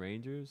 maybe the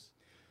Rangers?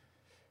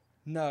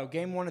 No,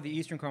 game 1 of the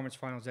Eastern Conference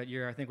Finals that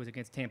year, I think, was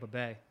against Tampa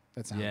Bay.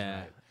 That sounds Yeah.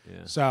 right.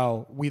 Yeah.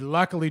 So we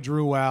luckily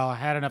drew well. I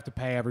had enough to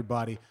pay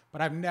everybody,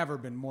 but I've never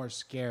been more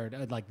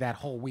scared. Like that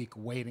whole week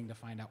waiting to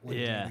find out what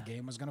day Yeah. the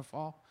game was going to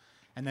fall,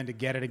 and then to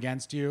get it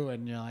against you,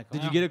 and you're like,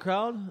 Did you well, get a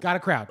crowd? Got a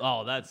crowd.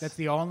 Oh, that's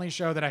the only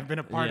show that I've been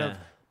a part of Yeah.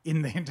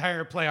 in the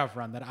entire playoff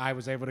run that I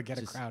was able to get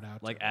a just crowd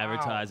out. like to.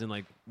 advertising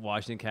like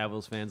Washington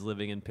Capitals fans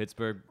living in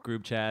Pittsburgh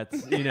group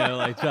chats, you know,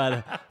 like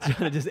trying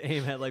to just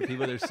aim at like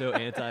people that are so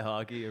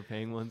anti-hockey or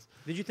Penguins.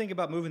 Did you think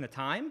about moving the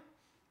time?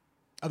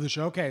 Of the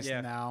showcase.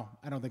 Yeah. No,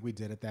 I don't think we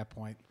did at that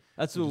point.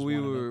 That's We what just we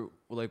wanted were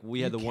like.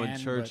 We had You the one can,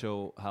 but-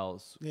 Churchill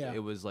house. Yeah. It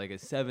was like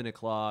at 7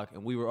 o'clock,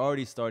 and we were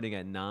already starting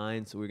at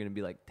 9, so we were gonna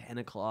be like 10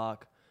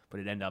 o'clock. But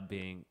it ended up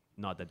being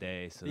not the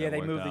day. So Yeah, that they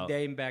worked moved the out.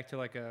 day back to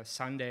like a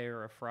Sunday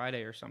or a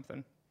Friday or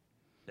something.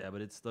 Yeah, but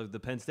it's the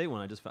Penn State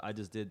one. I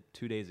just did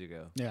 2 days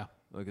ago. Yeah.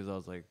 Because I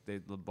was like, the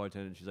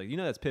bartender, she's like, you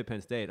know, that's Pitt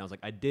Penn State. And I was like,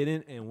 I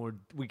didn't, and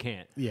we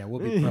can't. Yeah, we'll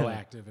be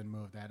proactive and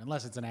move that.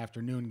 Unless it's an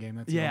afternoon game.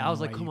 That's the Yeah, I only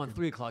was like, way come you on, could-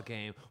 3 o'clock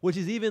game, which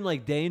is even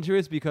like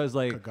dangerous because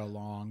like Could go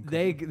long.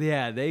 they could Is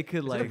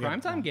like it a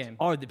primetime game?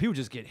 or the people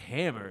just get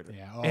hammered,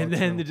 Yeah, oh, and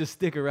then true. they just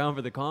stick around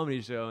for the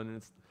comedy show, and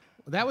it's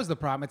That was the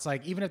problem. It's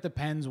like even if the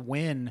Pens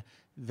win,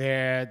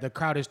 the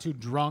crowd is too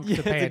drunk to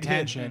Yeah, pay to get-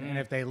 attention, and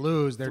if they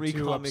lose, they're 3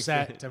 too comics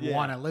upset in. to Yeah.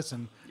 want to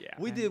listen. Yeah.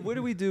 we did. What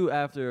did we do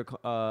after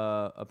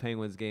a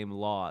Penguins game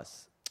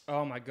loss?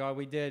 Oh my God,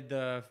 we did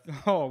the.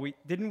 Oh, we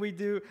didn't we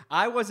do?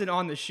 I wasn't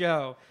on the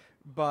show,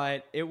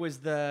 but it was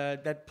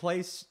that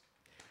place,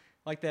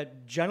 like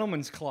that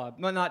gentleman's club.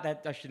 No, not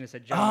that. I shouldn't have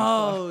said gentleman's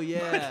Oh club.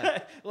 yeah,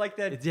 Like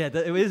that it's, yeah. It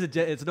is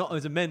it's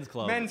a men's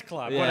club. men's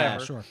club. Yeah.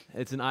 Whatever. Sure.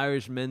 It's an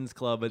Irish men's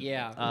club. But,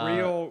 Yeah,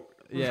 real.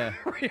 yeah.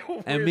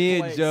 real. And weird me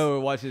place. and Joe were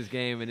watching this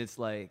game, and it's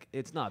like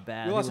it's not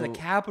bad. We I lost to think the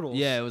Capitals.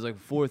 Yeah, it was like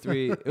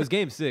 4-3. It was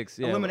game 6.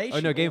 Yeah. Elimination. Oh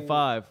no, game Ooh.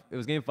 5. It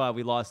was game 5.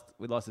 We lost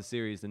the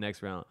series the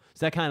next round.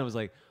 So that kind of was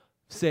like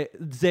save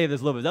this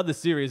a little bit. Without the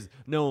series,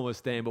 no one was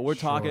staying. But we're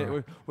talking.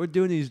 Sure. We're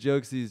doing these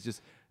jokes. These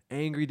just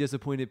angry,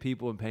 disappointed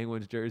people in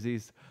Penguins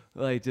jerseys,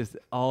 like just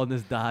all in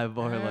this dive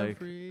bar, like.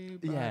 Everybody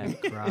Yeah.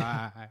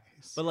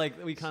 cries. But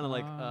like we kind of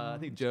like I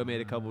think Joe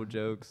made a couple of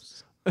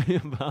jokes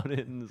about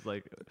it, and it's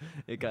like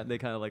they kind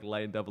of like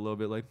lightened up a little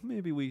bit. Like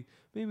maybe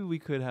we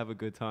could have a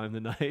good time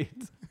tonight.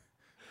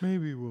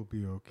 Maybe we'll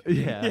be okay.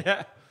 yeah.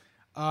 Yeah.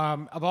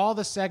 Of all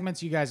the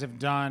segments you guys have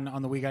done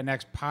on the We Got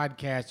Next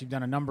podcast, you've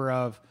done a number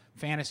of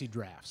fantasy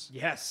drafts.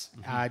 Yes.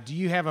 Do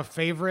you have a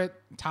favorite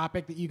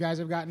topic that you guys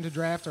have gotten to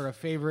draft, or a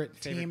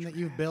favorite team that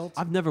you've built?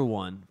 I've never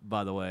won,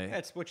 by the way.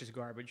 That's which is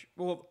garbage.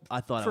 Well,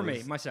 I thought for I me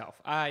was- myself,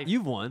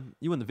 You've won.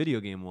 You won the video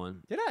game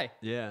one. did I?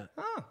 Yeah.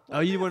 Oh. Oh,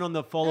 you went on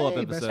the follow-up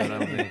Hey, best episode. I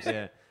don't think.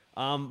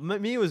 Yeah.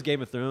 Me it was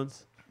Game of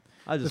Thrones.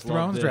 I just The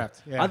loved Thrones it.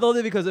 draft, yeah. I thought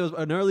it because it was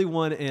an early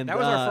one, and That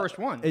was our first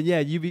one. And yeah,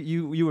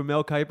 you were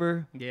Mel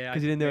Kiper. Yeah.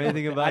 Because you didn't know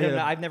anything about I it. didn't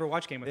know. I've never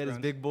watched Game of He had his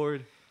Thrones. big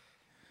board.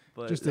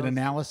 But Just that an was-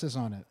 analysis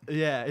on it.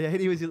 Yeah,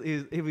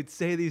 he would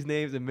say these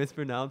names and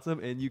mispronounce them,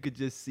 and you could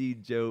just see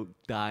Joe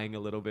dying a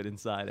little bit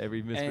inside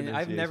every mispronunciation. And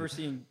I've never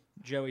seen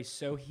Joey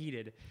so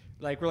heated.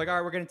 Like we're like, all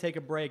right, we're gonna take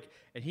a break,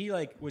 and he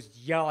like was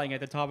yelling at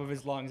the top of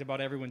his lungs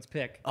about everyone's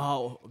pick.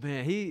 Oh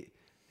man, he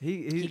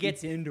He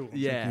gets into it.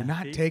 Yeah. You're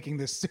not taking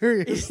this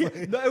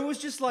seriously. No, it was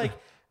just like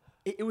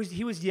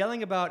He was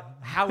yelling about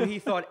how he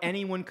thought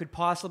anyone could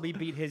possibly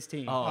beat his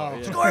team. Oh,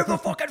 It's like, I have the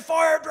fucking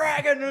fire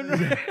dragon.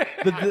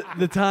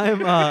 the time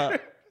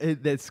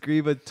that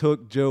Scriba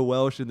took Joe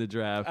Welsh in the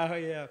draft. Oh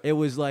yeah. It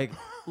was like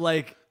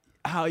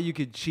how you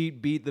could cheat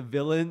beat the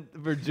villain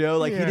for Joe.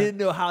 Like he didn't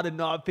know how to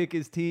not pick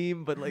his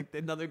team, but like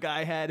another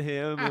guy had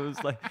him. It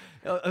was like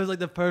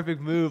the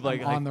perfect move.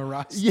 Like on the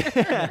roster.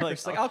 Yeah. Like,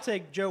 It's like, I'll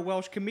take Joe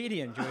Welsh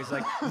comedian. Joey's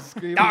like,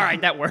 Scriba- all right,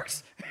 that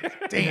works.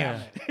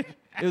 Damn.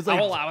 It was like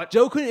I'll allow it.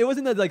 Joe couldn't. It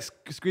wasn't that like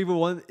Scriba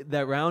won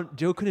that round.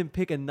 Joe couldn't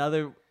pick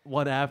another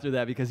one after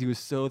that because he was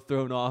so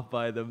thrown off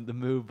by the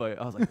move. But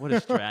I was like, what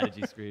a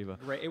strategy, Scriba.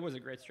 Great. It was a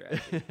great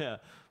strategy. Yeah,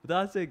 but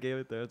I'd say Game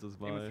of Thrones was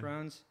Game fine. of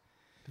Thrones.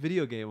 The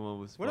video game one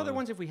was. What fun. other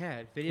ones have we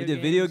had? We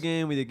did video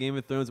game. We did Game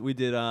of Thrones. We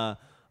did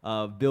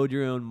build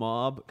your own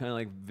mob, kind of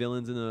like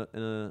villains in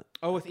a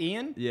Oh, with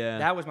Ian? Yeah.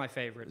 That was my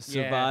favorite.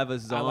 survive Yeah, a I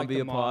like zombie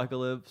the mob.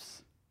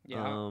 apocalypse.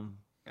 Yeah.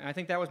 And I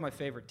think that was my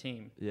favorite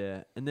team.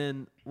 Yeah, and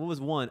then what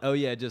was one? Oh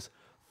yeah, just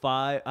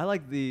 5. I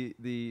like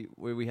the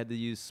where we had to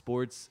use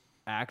sports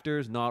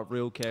actors, not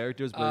real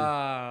characters,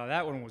 but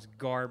That one was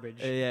garbage.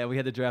 yeah, we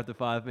had to draft a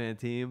 5-man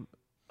team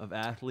of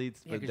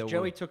athletes. Yeah, but because there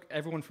Joey were- took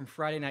everyone from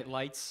Friday Night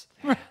Lights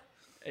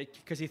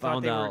because he thought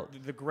Found they out. were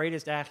the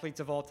greatest athletes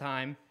of all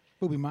time.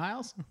 Booby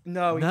Miles?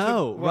 No, he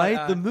no, took,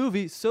 right? The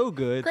movie so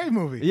good. Great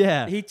movie.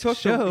 Yeah, he took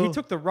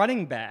the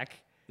running back.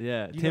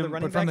 yeah. You know Tim, the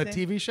running But from the back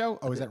name? TV show?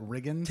 Oh, is that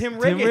Riggins? Tim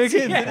Tim Riggins.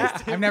 Riggins. Yeah.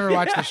 I've never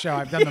watched the show.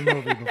 I've done the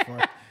movie before.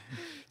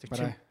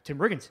 But Tim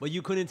Riggins. but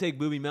you couldn't take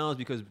Booby Miles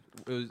because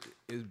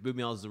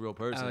Booby Miles is a real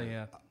person. Oh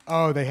yeah.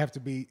 oh, they have to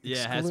be.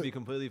 Yeah, it has to be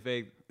completely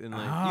fake. And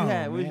like, Oh, you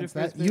had, what was man, your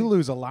that- first you pick?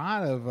 lose a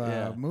lot of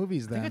Yeah.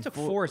 movies I then. think I took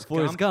Forrest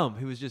Forrest Gump. Gump.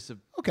 He was just a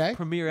Okay.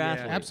 premier Yeah.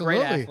 athlete. Absolutely.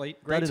 Great athlete.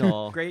 Got Great. it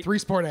all. Great.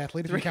 3-sport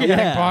athlete if you count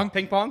Yeah. ping pong.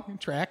 Ping pong.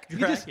 Track. You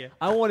just- Yeah.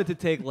 I wanted to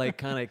take like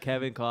kind of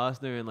Kevin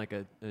Costner and like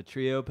a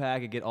trio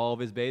pack and get all of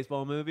his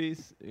baseball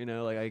movies. You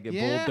know, like I could get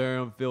Yeah. Bull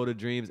Durham, Field of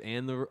Dreams,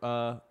 and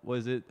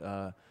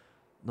the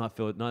not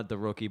the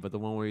rookie, but the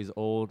one where he's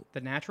old.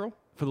 The Natural.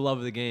 For the love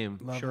of the game.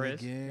 Love Sure of is.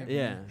 the game.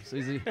 Yeah, so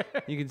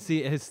you can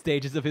see his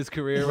stages of his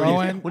career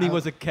Rowan, when he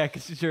was a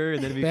catcher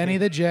and then he Benny became,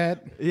 the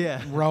Jet.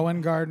 yeah,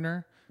 Rowan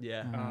Gardner.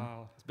 yeah.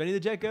 Oh. Does Benny the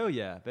Jet go?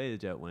 Yeah, Benny the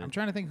Jet wins. I'm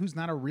trying to think who's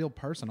not a real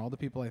person. All the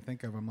people I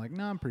think of, I'm like,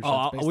 no, I'm pretty sure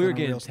Oh, it's based we were on a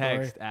getting real story.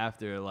 text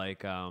after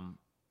like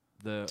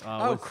the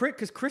Oh, Chris,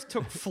 because Chris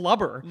took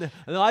Flubber.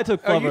 No, I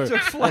took Oh, you Flubber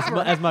took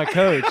Flubber. as my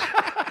coach.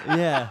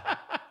 Yeah.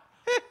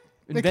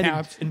 That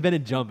counts.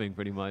 Invented jumping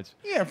pretty much.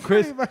 Yeah,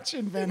 Chris- pretty much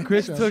invented.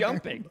 Chris the show. took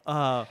Jumping.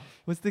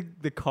 What's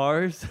the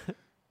cars?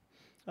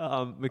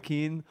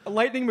 McKean.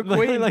 Lightning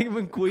McQueen.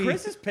 Lightning McQueen.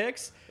 Chris's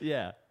picks.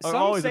 Yeah. are Some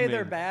always say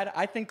they're amazing. bad.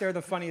 I think they're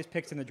the funniest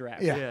picks in the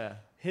draft. Yeah. Yeah.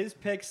 His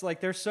picks,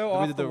 like they're so We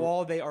off did the the-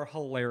 wall, they are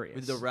hilarious.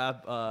 With the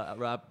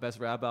best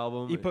rap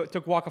album. He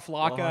took Waka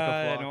Flocka Waka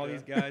and all Flocka.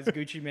 these guys,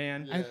 Gucci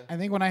Man. I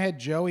think when I had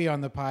Joey on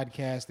the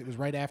podcast, it was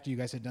right after you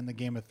guys had done the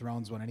Game of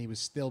Thrones one, and he was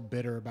still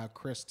bitter about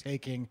Chris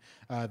taking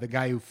the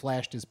guy who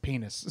flashed his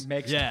penis.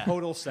 Makes Yeah.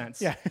 total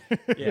sense. Yeah,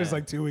 it Yeah. was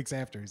like 2 weeks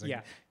after. He's like,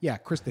 Yeah. yeah,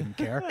 Chris didn't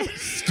care.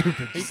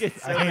 Stupid.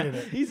 I hated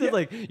it. He said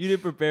like you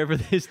didn't prepare for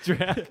this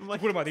draft. I'm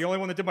like, What am I, the only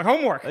one that did my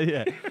homework?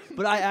 yeah.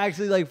 But I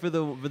actually like for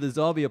the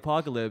zombie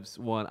apocalypse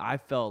one, I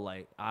felt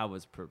like I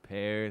was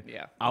prepared.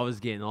 Yeah. I was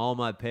getting all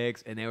my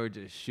picks and they were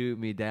just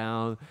shooting me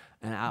down.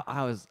 And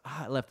I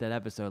left that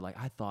episode like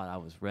I thought I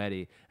was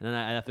ready. And then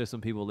after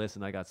some people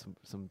listened, I got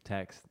some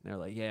text. They're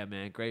like, "Yeah,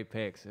 man, great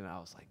picks." And I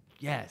was like,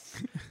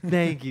 "Yes,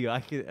 thank you."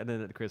 And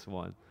then Chris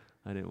won.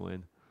 I didn't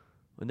win.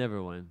 I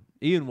never win.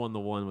 Ian won the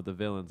one with the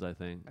villains, I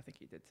think. I think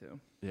he did too.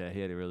 Yeah, he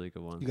had a really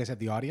good one. You guys had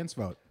the audience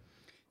vote.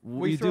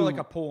 We throw like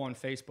a poll on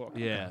Facebook.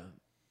 Yeah.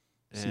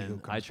 See who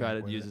And comes I try back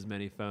to with use it. as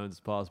many phones as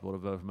possible to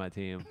vote for my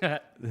team. I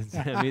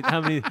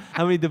mean,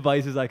 how many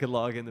devices I could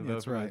log in to vote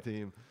That's for my right.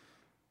 team?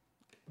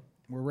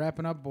 We're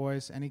wrapping up,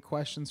 boys. Any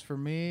questions for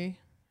me?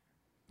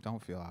 Don't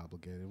feel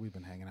obligated. We've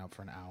been hanging out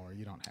for an hour.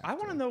 You don't have I to.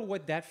 want to know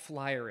what that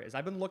flyer is.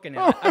 I've been looking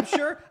at it. I'm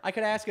sure I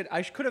could ask it.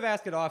 I could have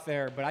asked it off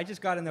air, but I just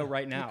got to know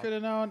right now. Could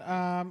have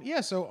known. Yeah,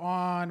 so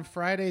on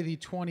Friday the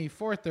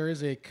 24th, there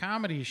is a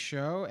comedy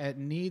show at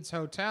Needs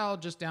Hotel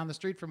just down the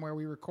street from where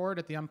we record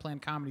at the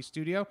Unplanned Comedy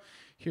Studio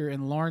here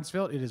in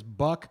Lawrenceville. It is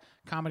Buck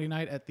Comedy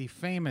Night at the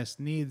famous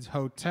Needs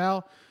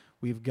Hotel.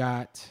 We've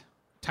got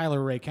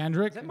Tyler Ray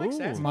Kendrick, Is that Mike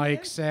Sasson Mike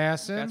again?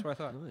 Sasson. That's what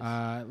I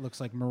thought. Looks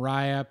like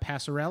Mariah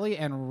Passarelli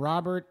and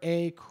Robert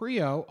A.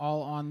 Creo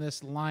all on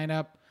this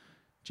lineup.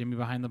 Jimmy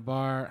behind the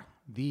bar.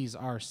 These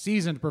are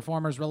seasoned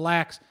performers.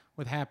 Relax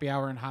with happy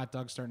hour and hot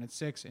dogs starting at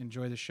 6.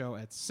 Enjoy the show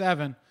at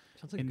 7.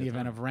 Sounds like a In the good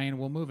event time. of rain,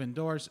 we'll move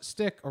indoors.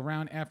 Stick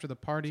around after the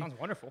party. Sounds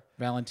wonderful.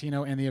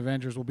 Valentino and the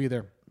Avengers will be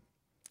there.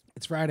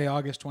 It's Friday,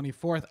 August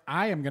 24th.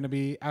 I am going to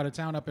be out of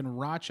town up in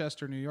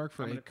Rochester, New York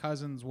for a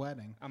cousin's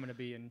wedding. I'm going to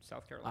be in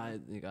South Carolina.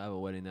 I think I have a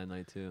wedding that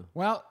night too.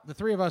 Well, the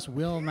three of us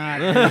will not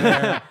be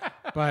there.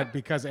 but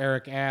because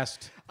Eric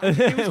asked,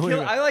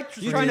 I like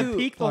trying to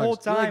peek the whole You're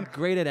time. like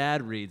great at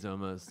ad reads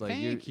almost. Like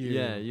Thank you.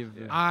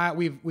 Yeah,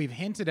 we've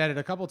hinted at it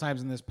a couple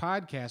times in this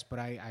podcast, but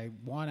I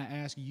want to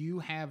ask, you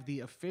have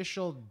the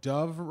official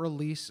Dove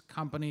release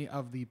company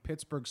of the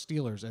Pittsburgh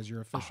Steelers as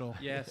your official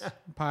Yes.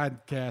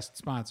 podcast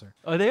sponsor.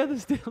 Oh, they are the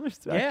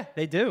Steelers. Yeah,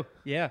 they do.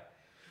 Yeah.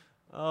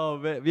 Oh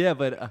man, yeah,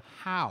 but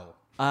How?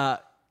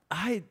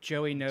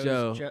 Joey knows.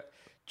 Joe.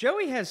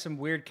 Joey has some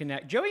weird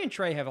connect. Joey and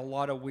Trey have a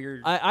lot of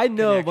weird. I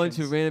know a bunch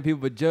of connections. random people,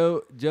 but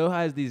Joe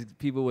has these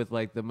people with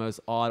like the most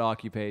odd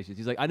occupations.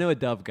 He's like, I know a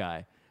Dove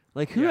guy.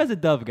 Like, who has a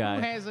Dove guy?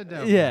 Who has a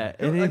Dove Yeah. guy?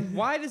 And Like,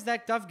 why does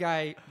that Dove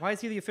guy? Why is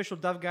he the official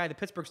Dove guy of the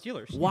Pittsburgh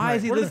Steelers? Why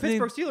is he What do listening?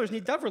 the Pittsburgh Steelers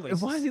need Dove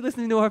releases? Why is he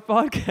listening to our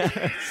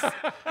podcast?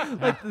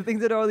 Like the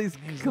things that are all these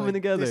coming Like,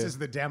 together. This is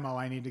the demo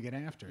I need to get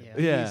after. Yeah.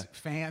 Yeah. These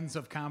fans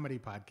of comedy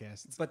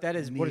podcasts. But that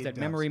is what is need that?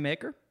 Doves. Memory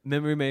Maker,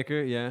 Memory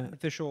Maker, yeah,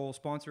 official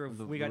sponsor of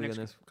We Got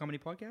Next Comedy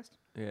Podcast.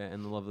 yeah,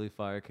 and the lovely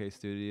Firecase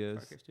Studios,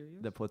 Firecase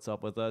Studios. that puts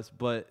up with us.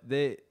 But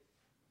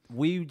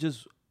we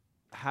just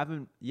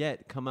haven't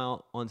yet come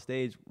out on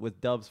stage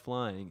with doves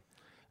flying.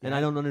 And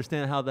I don't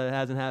understand how that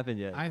hasn't happened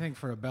yet. I think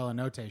for a Bella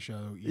Notte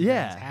show, you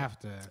Yeah. guys have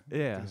to.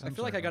 Yeah. do some I feel sort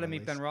like I of got to a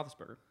meet Ben release.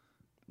 Roethlisberger.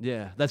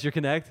 Yeah, that's your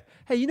connect.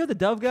 Hey, you know the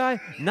Dove guy?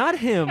 Not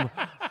him,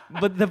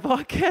 but the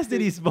podcast that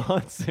he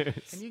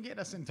sponsors. Can you get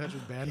us in touch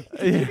with Ben?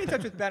 Get in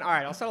touch with Ben. All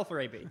right, I'll settle for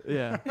AB.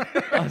 Yeah.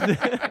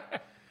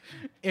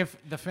 If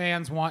the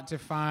fans want to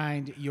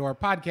find your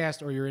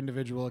podcast or your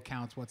individual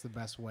accounts, what's the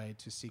best way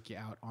to seek you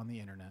out on the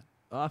internet?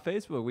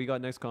 Facebook, We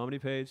Got Next Comedy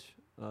page.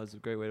 It's a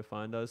great way to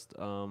find us.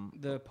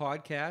 The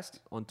podcast.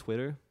 On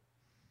Twitter.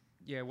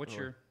 Yeah, what's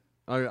your?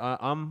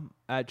 I'm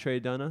at Trey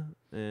Dunna,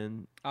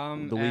 and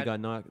the We Got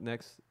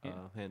Next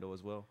handle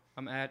as well.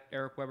 I'm at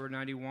Eric Weber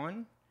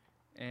 91,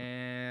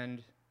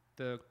 and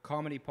the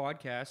comedy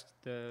podcast.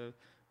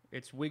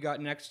 It's We Got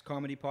Next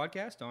Comedy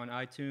Podcast on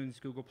iTunes,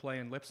 Google Play,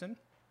 and Libsyn.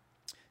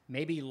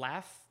 Maybe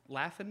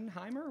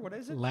Laffenheimer. What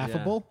is it?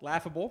 Laughable?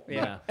 Laughable.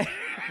 Yeah.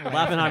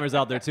 Laughenheimer's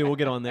out there too. We'll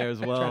get on there as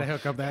well. Try to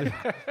hook up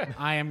that.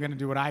 I am going to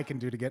do what I can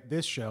do to get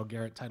this show,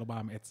 Garrett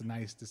Teitelbaum. It's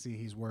nice to see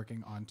he's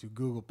working onto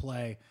Google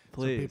Play.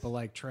 Please. So people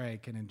like Trey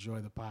can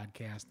enjoy the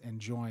podcast and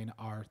join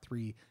our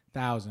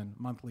 3,000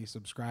 monthly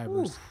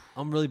subscribers.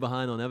 I'm really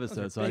behind on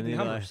episodes, so I big need.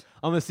 numbers.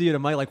 I'm gonna see it. I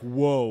might like,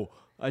 whoa!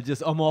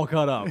 I'm all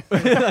caught up.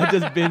 I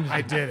just binged.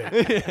 I did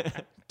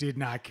it. Did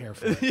not care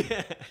for it.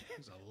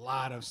 There's a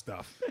lot of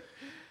stuff.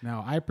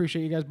 No, I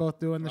appreciate you guys both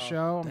doing the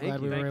show. I'm thank glad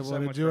you. we were Thank you able so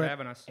to much do for it.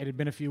 having us. It had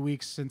been a few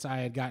weeks since I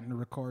had gotten to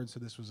record, so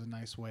this was a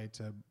nice way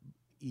to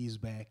ease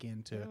back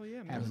into Hell yeah,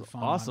 man. having That was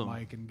fun awesome. on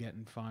mic and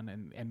getting fun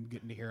and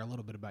getting to hear a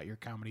little bit about your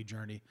comedy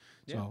journey.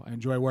 So I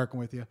enjoy working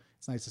with you.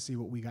 It's nice to see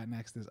what We Got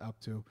Next is up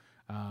to.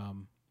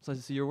 It's nice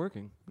to see you're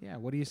working. Yeah,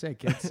 what do you say,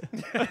 kids?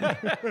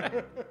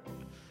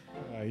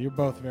 You're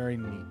both very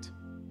neat.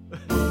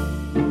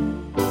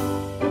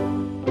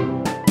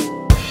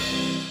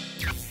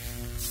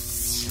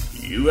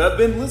 You have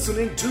been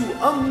listening to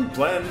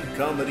Unplanned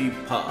Comedy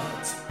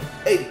Pods,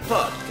 a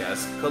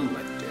podcast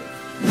collection.